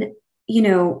 then,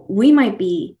 we might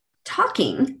be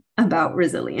talking about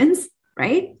resilience,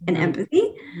 right? And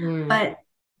empathy, but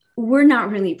we're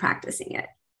not really practicing it.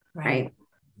 Right.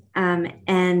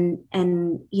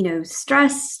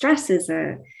 Stress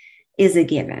is a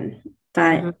given,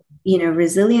 but,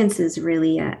 resilience is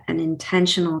really an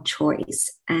intentional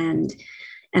choice. And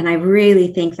I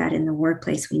really think that in the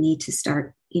workplace, we need to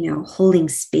start, holding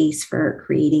space for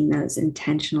creating those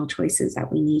intentional choices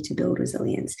that we need to build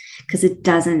resilience, because it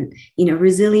doesn't,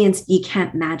 resilience, you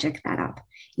can't magic that up.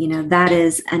 That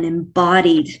is an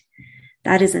embodied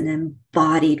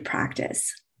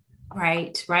practice.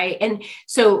 Right. And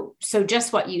so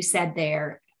just what you said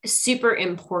there, super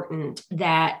important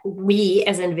that we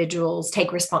as individuals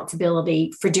take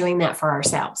responsibility for doing that for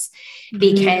ourselves,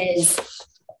 because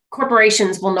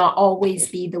corporations will not always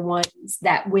be the ones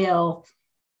that will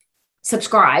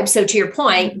subscribe. So to your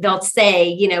point, they'll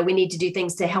say, we need to do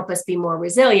things to help us be more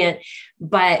resilient,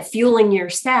 but fueling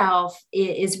yourself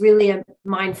is really a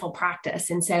mindful practice.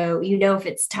 And so, if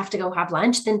it's tough to go have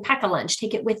lunch, then pack a lunch,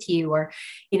 take it with you, or,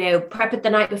 prep it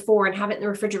the night before and have it in the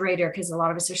refrigerator, because a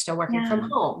lot of us are still working from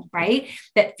home, right?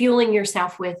 That fueling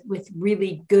yourself with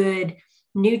really good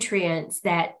nutrients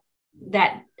that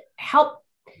help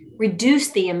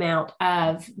reduce the amount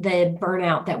of the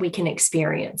burnout that we can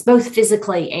experience, both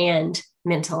physically and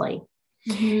mentally.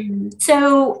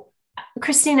 So,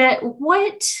 Christina,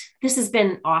 this has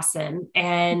been awesome.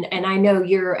 And I know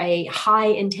you're a high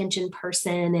intention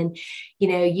person, and,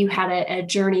 you had a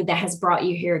journey that has brought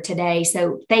you here today.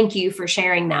 So thank you for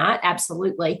sharing that.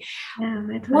 Absolutely. Yeah,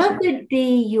 my pleasure. What would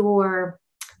be your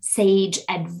sage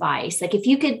advice? Like, if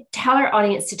you could tell our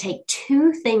audience to take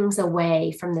 2 things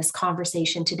away from this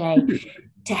conversation today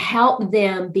to help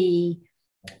them be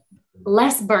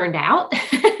less burned out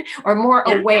or more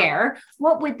aware,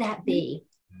 what would that be?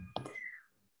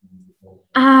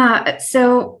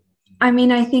 So,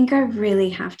 I think I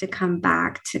really have to come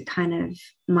back to kind of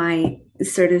my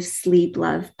sort of sleep,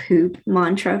 love, poop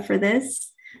mantra for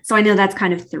this. So I know that's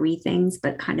kind of 3 things,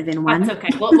 but kind of in one. That's okay.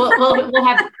 We'll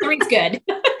have 3's good.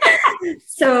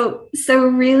 So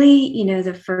really,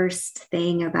 the first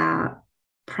thing about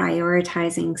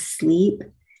prioritizing sleep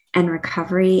and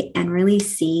recovery and really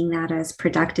seeing that as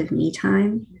productive me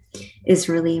time is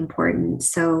really important.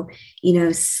 So,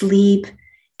 sleep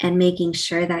and making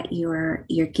sure that you're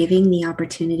giving the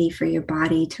opportunity for your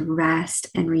body to rest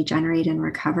and regenerate and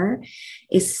recover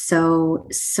is so,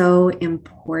 so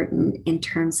important in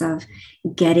terms of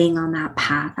getting on that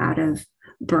path out of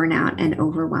burnout and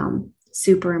overwhelm.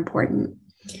 Super important.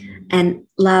 And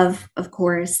love, of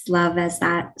course, love as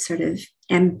that sort of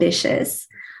ambitious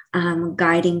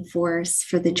guiding force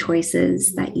for the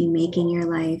choices that you make in your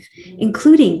life,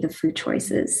 including the food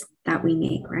choices that we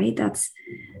make, right? That's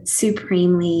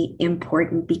supremely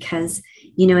important because,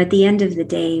 at the end of the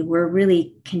day, we're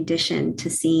really conditioned to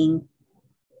seeing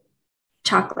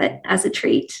chocolate as a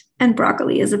treat and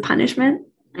broccoli as a punishment.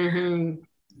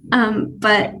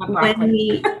 But when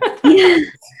we,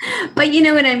 but you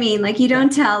know what I mean? Like, you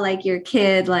don't tell your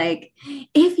kid,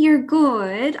 if you're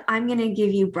good, I'm going to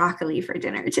give you broccoli for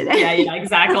dinner today. Yeah,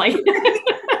 exactly.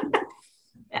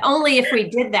 Only if we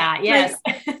did that. Yes.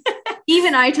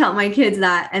 Even I tell my kids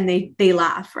that and they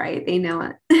laugh, right? They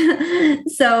know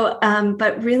it. So,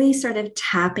 but really sort of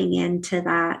tapping into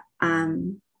that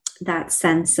that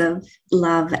sense of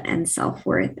love and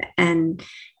self-worth, and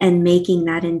making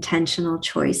that intentional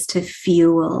choice to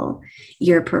fuel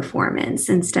your performance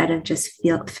instead of just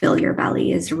fill your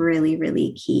belly is really,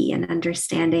 really key. And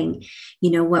understanding,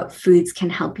 what foods can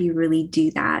help you really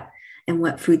do that, and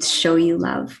what foods show you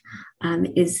love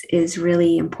is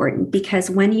really important. Because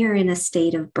when you're in a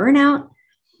state of burnout,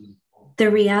 the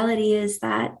reality is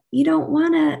that you don't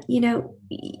want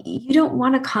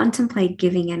to contemplate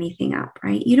giving anything up,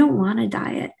 right? You don't want to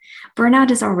diet. Burnout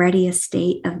is already a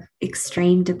state of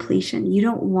extreme depletion. You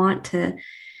don't want to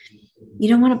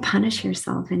punish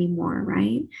yourself anymore,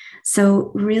 right?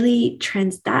 So really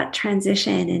that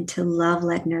transition into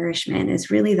love-led nourishment is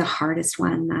really the hardest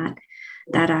one that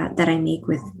I make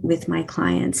with my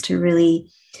clients, to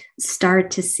really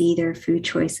start to see their food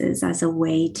choices as a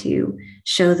way to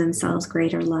show themselves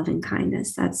greater love and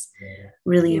kindness. That's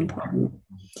really important.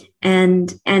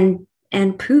 And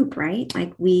poop, right?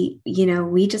 Like we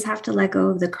just have to let go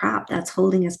of the crap that's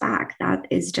holding us back. That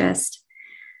is just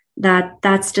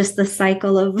that's just the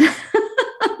cycle of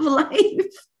of life.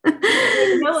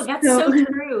 That's so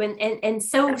true and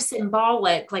so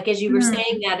symbolic. Like, as you were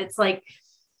saying that, it's like,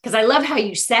 because I love how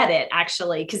you said it,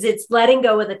 actually, because it's letting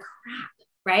go of the crap,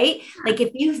 right? Like,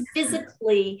 if you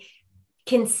physically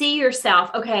can see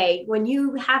yourself, okay, when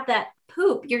you have that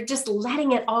poop, you're just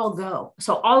letting it all go.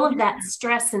 So all of that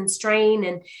stress and strain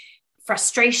and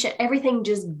frustration, everything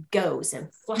just goes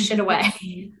and flush it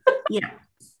away. Yeah.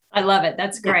 I love it.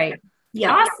 That's great.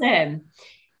 Yeah. Awesome.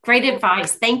 Great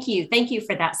advice. Thank you. Thank you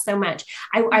for that so much.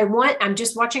 I'm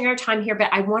just watching our time here, but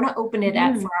I want to open it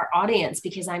up for our audience,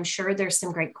 because I'm sure there's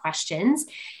some great questions.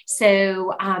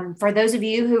 So for those of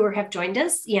you who have joined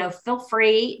us, feel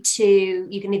free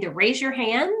you can either raise your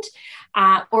hand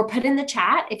or put in the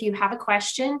chat. If you have a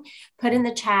question, put in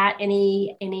the chat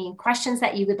any questions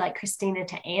that you would like Christina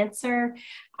to answer.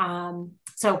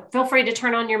 So feel free to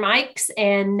turn on your mics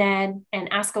and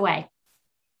ask away.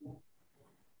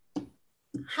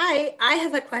 Hi, I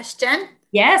have a question.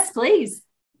 Yes, please.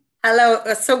 Hello.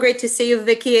 It's so great to see you,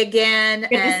 Vicki, again. Good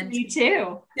to see you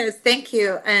too. Yes, thank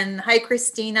you. And hi,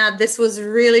 Christina. This was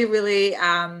really, really,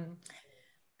 I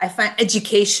find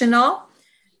educational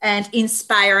and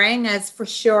inspiring, as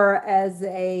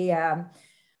a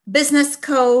business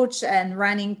coach and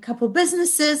running a couple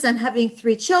businesses and having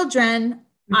 3 children.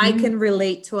 I can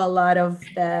relate to a lot of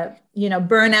the,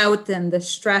 burnout and the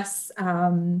stress,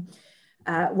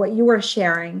 what you were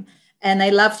sharing. And I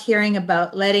loved hearing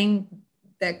about letting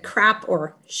the crap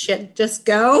or shit just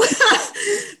go,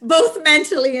 both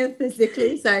mentally and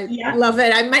physically. So I love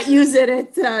it. I might use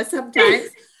it sometimes.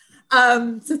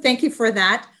 So thank you for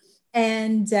that.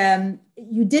 And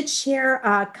you did share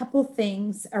a couple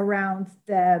things around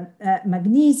the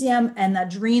magnesium and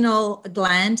adrenal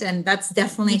gland. And that's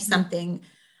definitely something,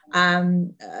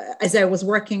 as I was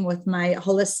working with my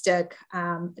holistic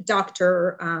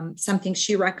doctor, something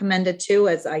she recommended too,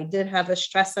 as I did have a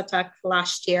stress attack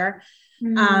last year.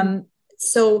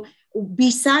 So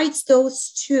besides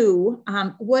those 2,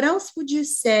 what else would you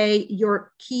say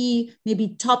your key, maybe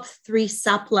top 3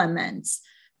 supplements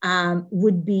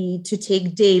would be to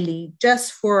take daily,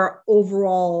 just for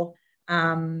overall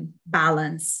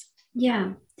balance?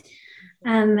 Yeah.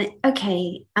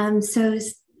 Okay. So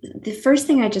the first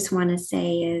thing I just want to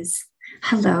say is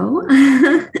hello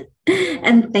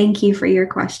and thank you for your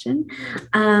question.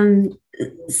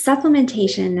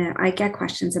 Supplementation, I get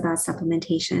questions about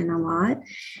supplementation a lot.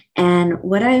 And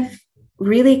what I've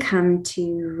really come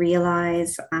to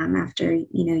realize after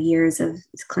years of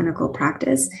clinical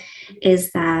practice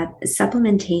is that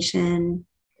supplementation,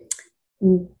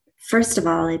 first of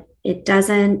all, it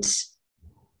doesn't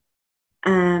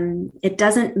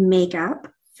make up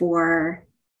for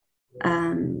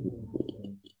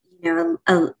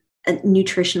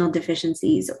nutritional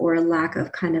deficiencies or a lack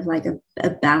of kind of like a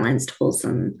balanced,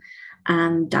 wholesome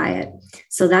diet.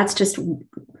 So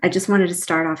I just wanted to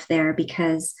start off there,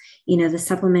 because, the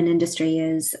supplement industry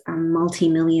is a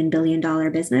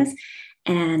multi-million-billion-dollar business.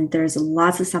 And there's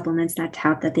lots of supplements that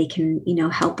tout that they can,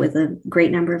 help with a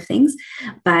great number of things,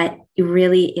 but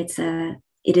really it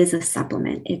is a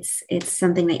supplement. It's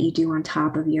something that you do on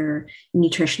top of your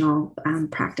nutritional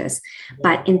practice.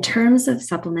 But in terms of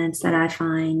supplements that I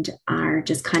find are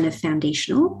just kind of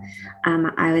foundational,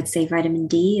 I would say vitamin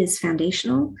D is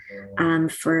foundational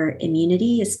for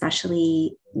immunity,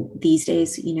 especially these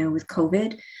days, with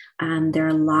COVID. There are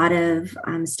a lot of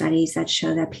studies that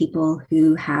show that people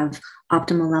who have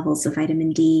optimal levels of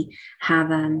vitamin D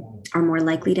are more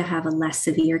likely to have a less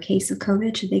severe case of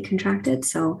COVID should they contract it.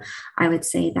 So I would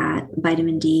say that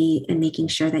vitamin D and making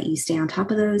sure that you stay on top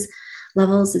of those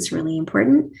levels is really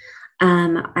important.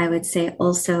 I would say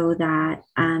also that,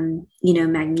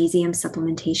 magnesium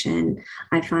supplementation,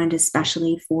 I find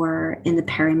especially in the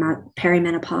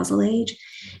perimenopausal age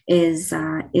is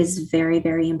very,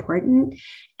 very important.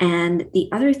 And the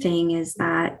other thing is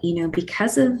that,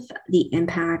 because of the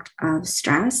impact of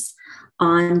stress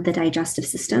on the digestive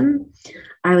system,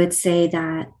 I would say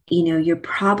that,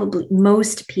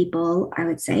 most people, I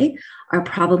would say, are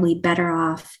probably better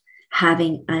off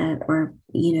having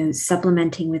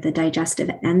supplementing with a digestive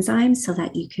enzyme so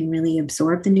that you can really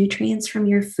absorb the nutrients from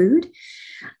your food,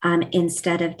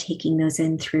 instead of taking those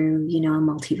in through, a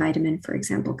multivitamin, for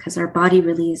example, because our body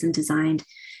really isn't designed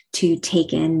to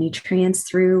take in nutrients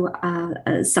through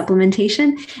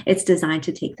supplementation. It's designed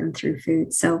to take them through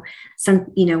food. So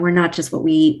we're not just what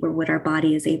we eat, we're what our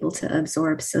body is able to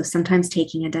absorb. So sometimes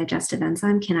taking a digestive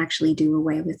enzyme can actually do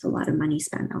away with a lot of money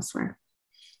spent elsewhere.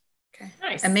 Okay.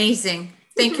 Nice. Amazing.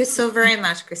 Thank you so very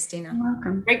much, Christina. You're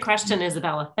welcome. Great question,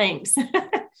 Isabella. Thanks.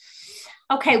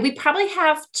 Okay, we probably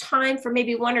have time for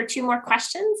maybe one or two more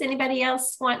questions. Anybody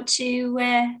else want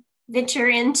to venture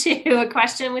into a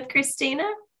question with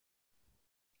Christina?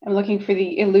 I'm looking for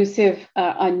the elusive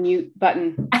unmute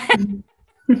button.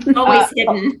 Always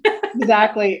hidden.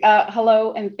 Exactly.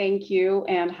 Hello and thank you.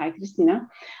 And hi, Christina.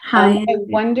 Hi. I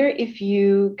wonder if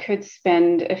you could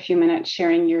spend a few minutes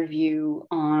sharing your view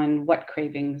on what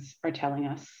cravings are telling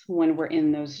us when we're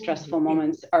in those stressful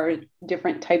moments. Are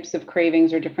different types of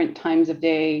cravings or different times of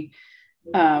day,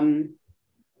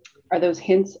 are those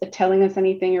hints telling us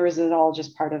anything, or is it all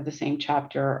just part of the same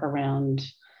chapter around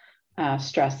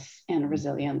stress and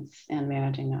resilience and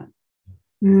managing that?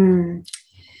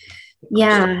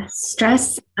 Yeah,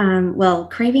 stress.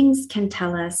 Cravings can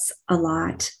tell us a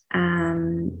lot.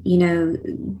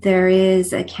 There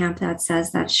is a camp that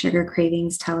says that sugar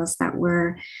cravings tell us that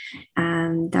we're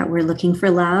looking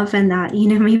for love, and that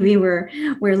maybe we're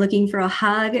looking for a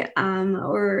hug,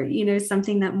 or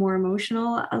something that more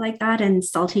emotional like that. And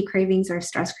salty cravings are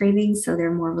stress cravings, so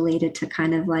they're more related to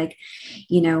kind of like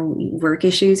work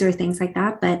issues or things like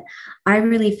that. But I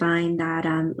really find that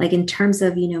in terms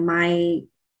of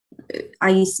I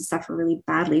used to suffer really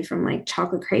badly from like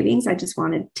chocolate cravings. I just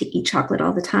wanted to eat chocolate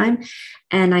all the time.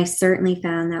 And I certainly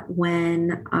found that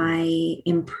when I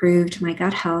improved my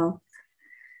gut health,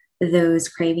 those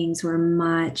cravings were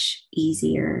much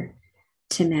easier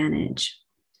to manage.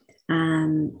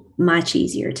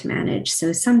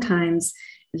 So sometimes,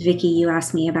 Vicki, you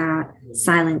asked me about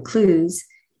silent clues.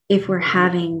 If we're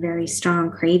having very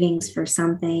strong cravings for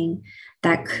something,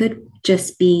 that could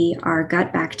just be our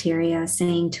gut bacteria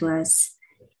saying to us,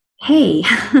 hey,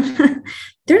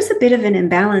 there's a bit of an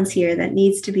imbalance here that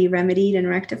needs to be remedied and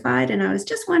rectified. And I was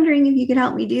just wondering if you could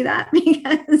help me do that,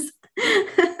 because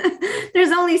there's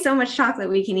only so much chocolate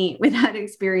we can eat without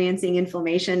experiencing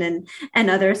inflammation and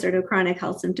other sort of chronic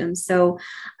health symptoms. So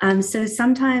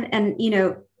sometimes, and,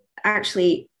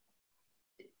 actually,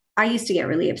 I used to get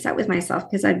really upset with myself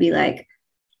because I'd be like,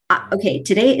 okay,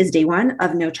 today is day one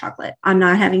of no chocolate. I'm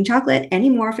not having chocolate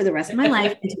anymore for the rest of my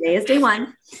life. And today is day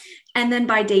one. And then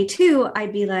by day two,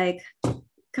 I'd be like,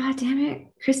 God damn it,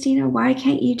 Christina, why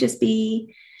can't you just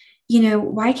be,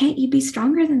 why can't you be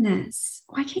stronger than this?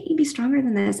 Why can't you be stronger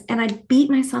than this? And I'd beat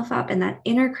myself up. And that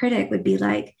inner critic would be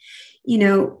like,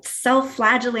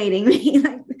 self-flagellating me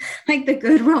like the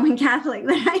good Roman Catholic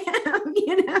that I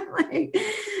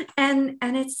am,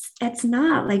 and it's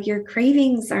not like your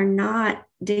cravings are not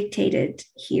dictated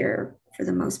here for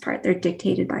the most part. They're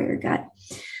dictated by your gut.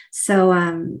 So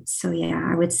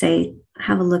yeah, I would say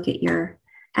have a look at your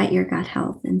gut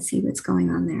health and see what's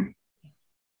going on there.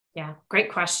 Yeah,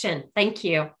 great question. Thank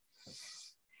you.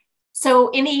 So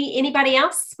anybody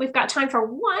else? We've got time for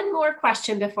one more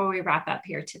question before we wrap up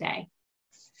here today.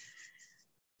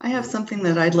 I have something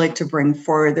that I'd like to bring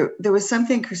forward. There was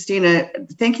something, Christina,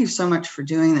 thank you so much for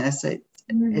doing this.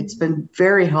 It's been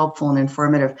very helpful and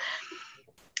informative.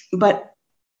 But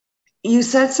you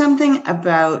said something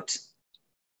about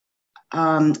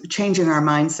changing our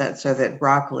mindset so that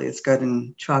broccoli is good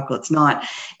and chocolate's not.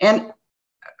 And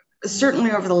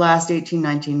certainly over the last 18,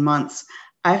 19 months,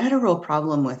 I've had a real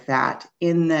problem with that,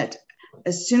 in that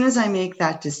as soon as I make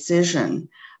that decision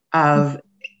of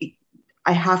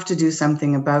I have to do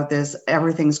something about this,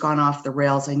 everything's gone off the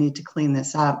rails, I need to clean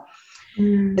this up.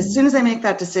 As soon as I make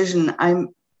that decision, I'm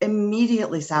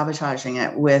immediately sabotaging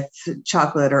it with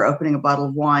chocolate or opening a bottle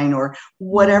of wine or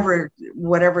whatever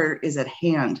is at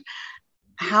hand.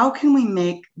 How can we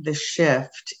make the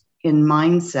shift in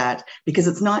mindset? Because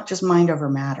it's not just mind over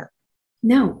matter.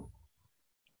 No,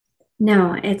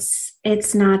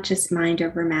 it's not just mind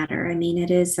over matter. I mean, it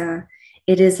is a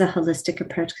holistic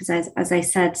approach, because as I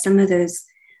said, some of those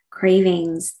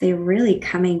cravings, they're really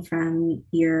coming from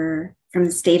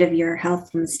the state of your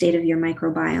health, from the state of your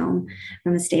microbiome,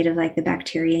 from the state of like the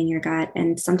bacteria in your gut.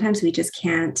 And sometimes we just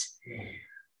can't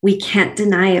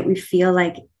deny it. We feel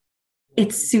like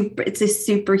it's a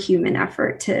superhuman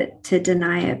effort to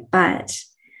deny it, but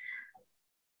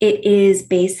it is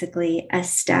basically a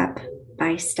step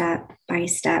by step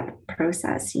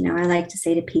process. You know, I like to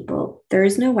say to people, there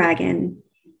is no wagon.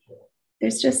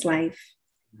 There's just life.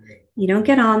 You don't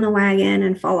get on the wagon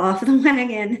and fall off the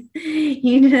wagon.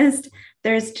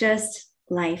 There's just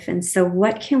life. And so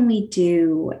what can we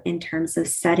do in terms of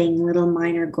setting little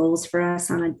minor goals for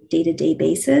us on a day-to-day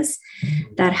basis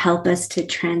that help us to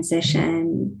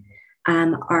transition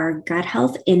our gut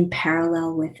health in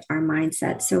parallel with our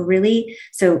mindset? So really,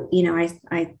 you know,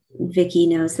 Vicki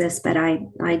knows this, but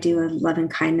I do a love and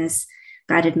kindness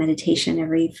guided meditation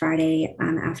every Friday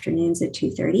afternoons at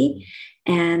 2:30.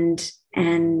 And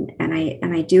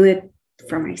I do it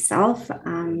for myself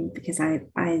because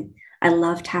I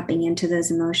love tapping into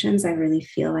those emotions. I really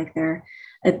feel like they're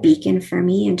a beacon for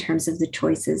me in terms of the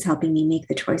choices, helping me make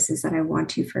the choices that I want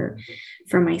to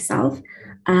for myself,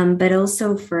 but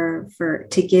also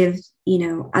to give, you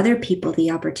know, other people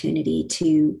the opportunity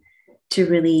to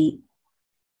really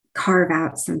carve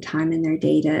out some time in their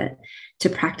day to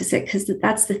practice it. Because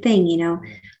that's the thing, you know,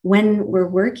 when we're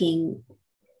working,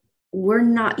 we're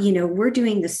not, you know, we're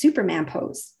doing the Superman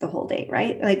pose the whole day,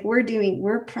 right? Like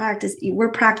we're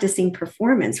practicing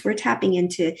performance. We're tapping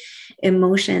into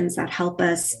emotions that help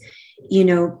us, you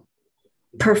know,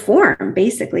 perform.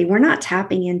 Basically, we're not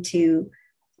tapping into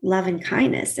love and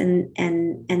kindness. And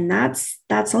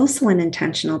that's also an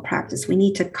intentional practice. We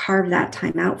need to carve that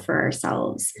time out for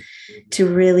ourselves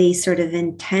to really sort of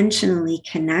intentionally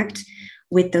connect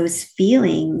with those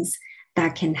feelings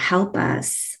that can help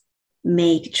us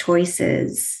make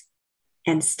choices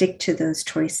and stick to those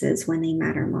choices when they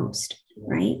matter most,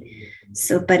 right?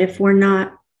 So, but if we're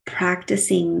not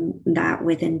practicing that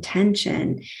with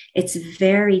intention, it's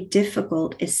very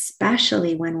difficult,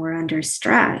 especially when we're under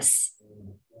stress,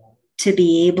 to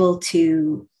be able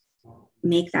to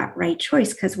make that right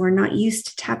choice because we're not used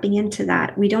to tapping into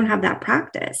that. We don't have that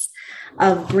practice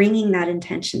of bringing that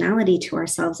intentionality to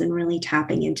ourselves and really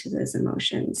tapping into those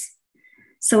emotions.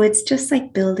 So it's just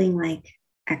like building like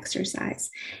exercise.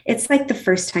 It's like the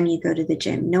first time you go to the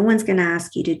gym. No one's going to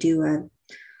ask you to do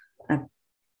a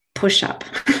push-up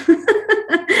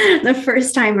the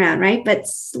first time around, right? But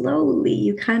slowly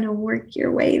you kind of work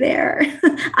your way there.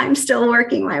 I'm still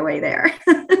working my way there.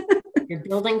 You're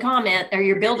building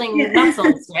you're building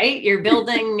muscles, right? You're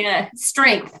building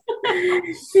strength.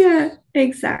 Yeah,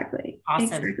 exactly. Awesome.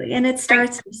 Exactly. And it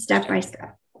starts step by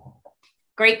step.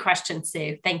 Great question,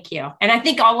 Sue. Thank you. And I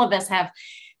think all of us have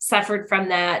suffered from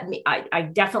that. I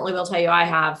definitely will tell you I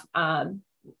have,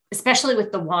 especially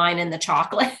with the wine and the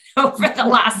chocolate over the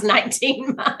last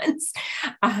 19 months.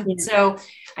 So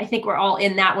I think we're all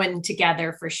in that one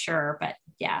together for sure. But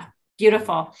yeah,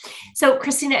 beautiful. So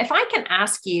Christina, if I can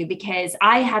ask you, because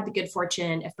I had the good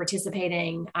fortune of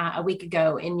participating a week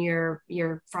ago in your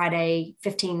Friday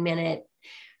 15-minute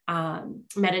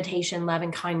meditation, love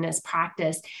and kindness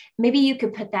practice. Maybe you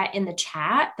could put that in the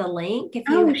chat, the link, if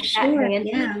you have sure. that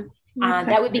handy. Yeah.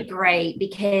 That would be great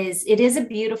because it is a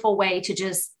beautiful way to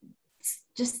just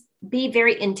be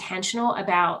very intentional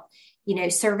about, you know,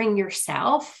 serving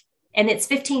yourself. And it's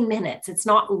 15 minutes. It's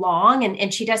not long.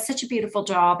 And she does such a beautiful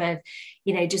job of,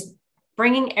 you know, just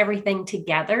bringing everything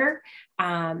together. So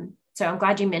I'm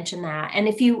glad you mentioned that. And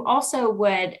if you also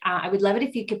would, I would love it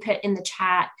if you could put in the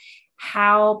chat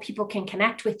how people can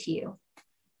connect with you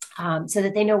so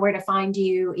that they know where to find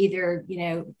you, either, you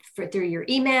know, through your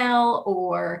email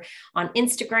or on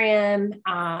Instagram,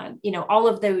 you know, all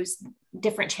of those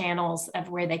different channels of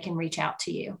where they can reach out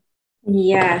to you.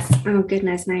 Yes. Oh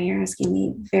goodness. Now you're asking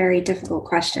me very difficult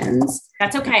questions.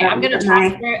 That's okay. I'm going to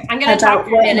talk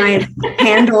for what my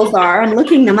handles are. I'm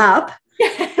looking them up.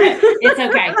 It's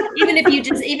okay. Even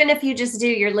if you just do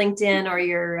your LinkedIn or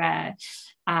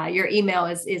your email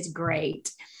is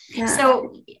great. Yeah.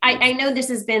 So I know this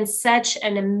has been such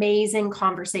an amazing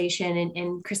conversation,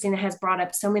 and Christina has brought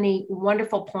up so many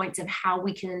wonderful points of how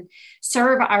we can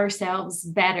serve ourselves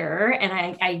better.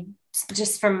 And I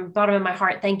just from the bottom of my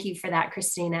heart, thank you for that,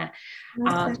 Christina.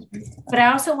 But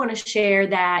I also want to share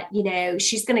that, you know,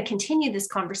 she's going to continue this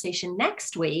conversation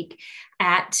next week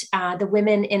at the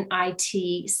Women in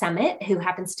IT Summit, who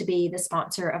happens to be the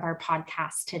sponsor of our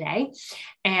podcast today.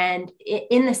 And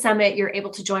in the summit, you're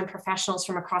able to join professionals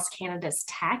from across Canada's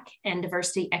tech and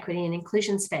diversity, equity, and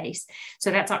inclusion space.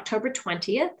 So that's October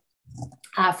 20th.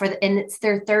 and it's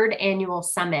their third annual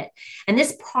summit. And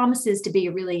this promises to be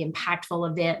a really impactful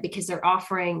event because they're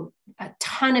offering a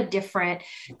ton of different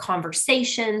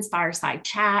conversations, fireside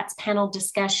chats, panel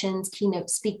discussions, keynote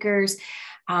speakers.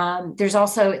 There's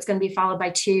also, it's going to be followed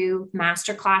by 2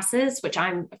 master classes, which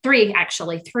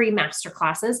three master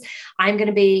classes. I'm going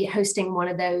to be hosting one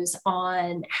of those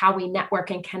on how we network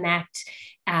and connect,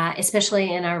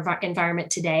 especially in our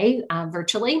environment today,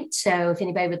 virtually. So if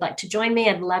anybody would like to join me,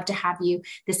 I'd love to have you.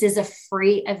 This is a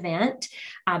free event,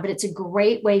 but it's a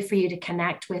great way for you to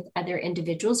connect with other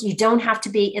individuals. You don't have to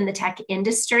be in the tech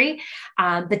industry,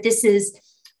 but this is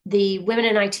the Women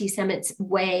in IT Summit's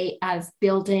way of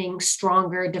building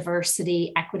stronger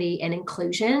diversity, equity, and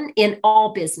inclusion in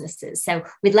all businesses. So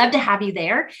we'd love to have you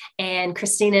there. And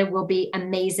Christina will be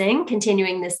amazing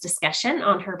continuing this discussion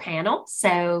on her panel.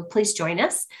 So please join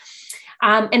us.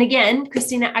 And again,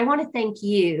 Christina, I want to thank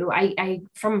you.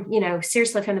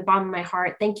 Seriously, from the bottom of my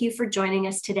heart, thank you for joining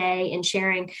us today and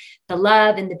sharing the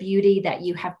love and the beauty that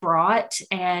you have brought.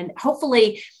 And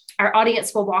hopefully our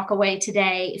audience will walk away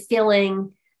today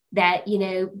feeling that,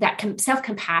 that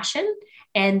self-compassion,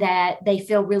 and that they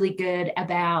feel really good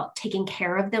about taking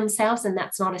care of themselves. And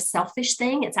that's not a selfish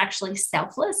thing. It's actually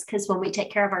selfless, because when we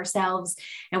take care of ourselves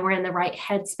and we're in the right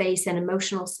headspace and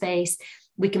emotional space,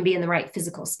 we can be in the right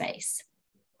physical space.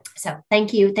 So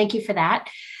thank you. Thank you for that.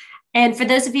 And for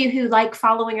those of you who like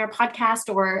following our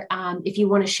podcast, or if you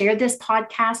want to share this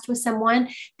podcast with someone,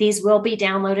 these will be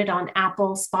downloaded on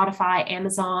Apple, Spotify,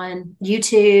 Amazon,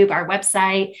 YouTube, our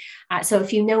website. So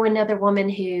if you know another woman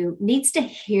who needs to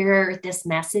hear this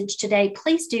message today,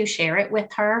 please do share it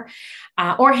with her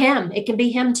or him. It can be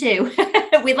him too.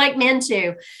 We like men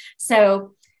too.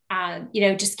 So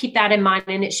just keep that in mind,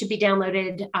 and it should be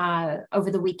downloaded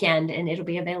over the weekend, and it'll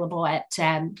be available at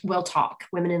Will Talk,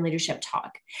 Women in Leadership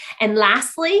Talk. And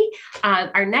lastly,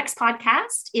 our next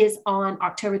podcast is on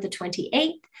October the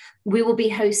 28th. We will be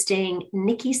hosting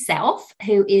Nikki Self,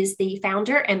 who is the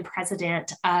founder and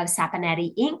president of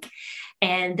Saponetti Inc.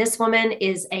 And this woman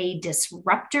is a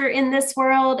disruptor in this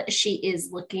world. She is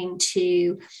looking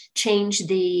to change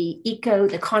the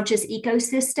conscious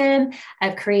ecosystem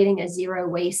of creating a zero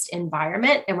waste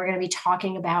environment. And we're going to be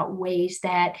talking about ways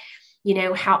that,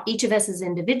 how each of us as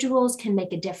individuals can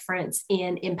make a difference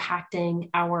in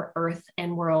impacting our earth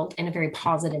and world in a very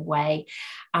positive way.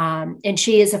 And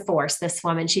she is a force, this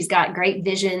woman. She's got great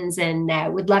visions, and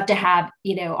would love to have,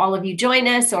 all of you join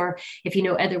us, or if you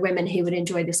know other women who would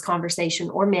enjoy this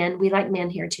conversation, or men, we like men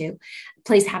here too,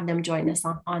 please have them join us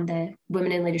on the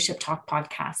Women in Leadership Talk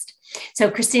podcast.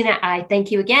 So Christina, I thank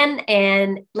you again.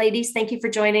 And ladies, thank you for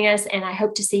joining us. And I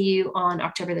hope to see you on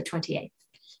October the 28th.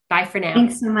 Bye for now.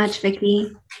 Thanks so much,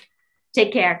 Vicki.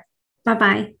 Take care.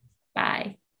 Bye-bye.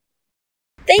 Bye.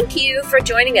 Thank you for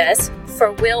joining us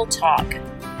for Will Talk,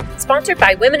 sponsored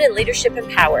by Women in Leadership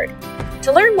Empowered.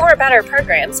 To learn more about our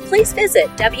programs, please visit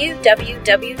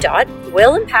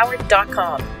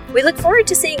www.willempowered.com. We look forward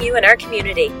to seeing you in our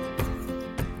community.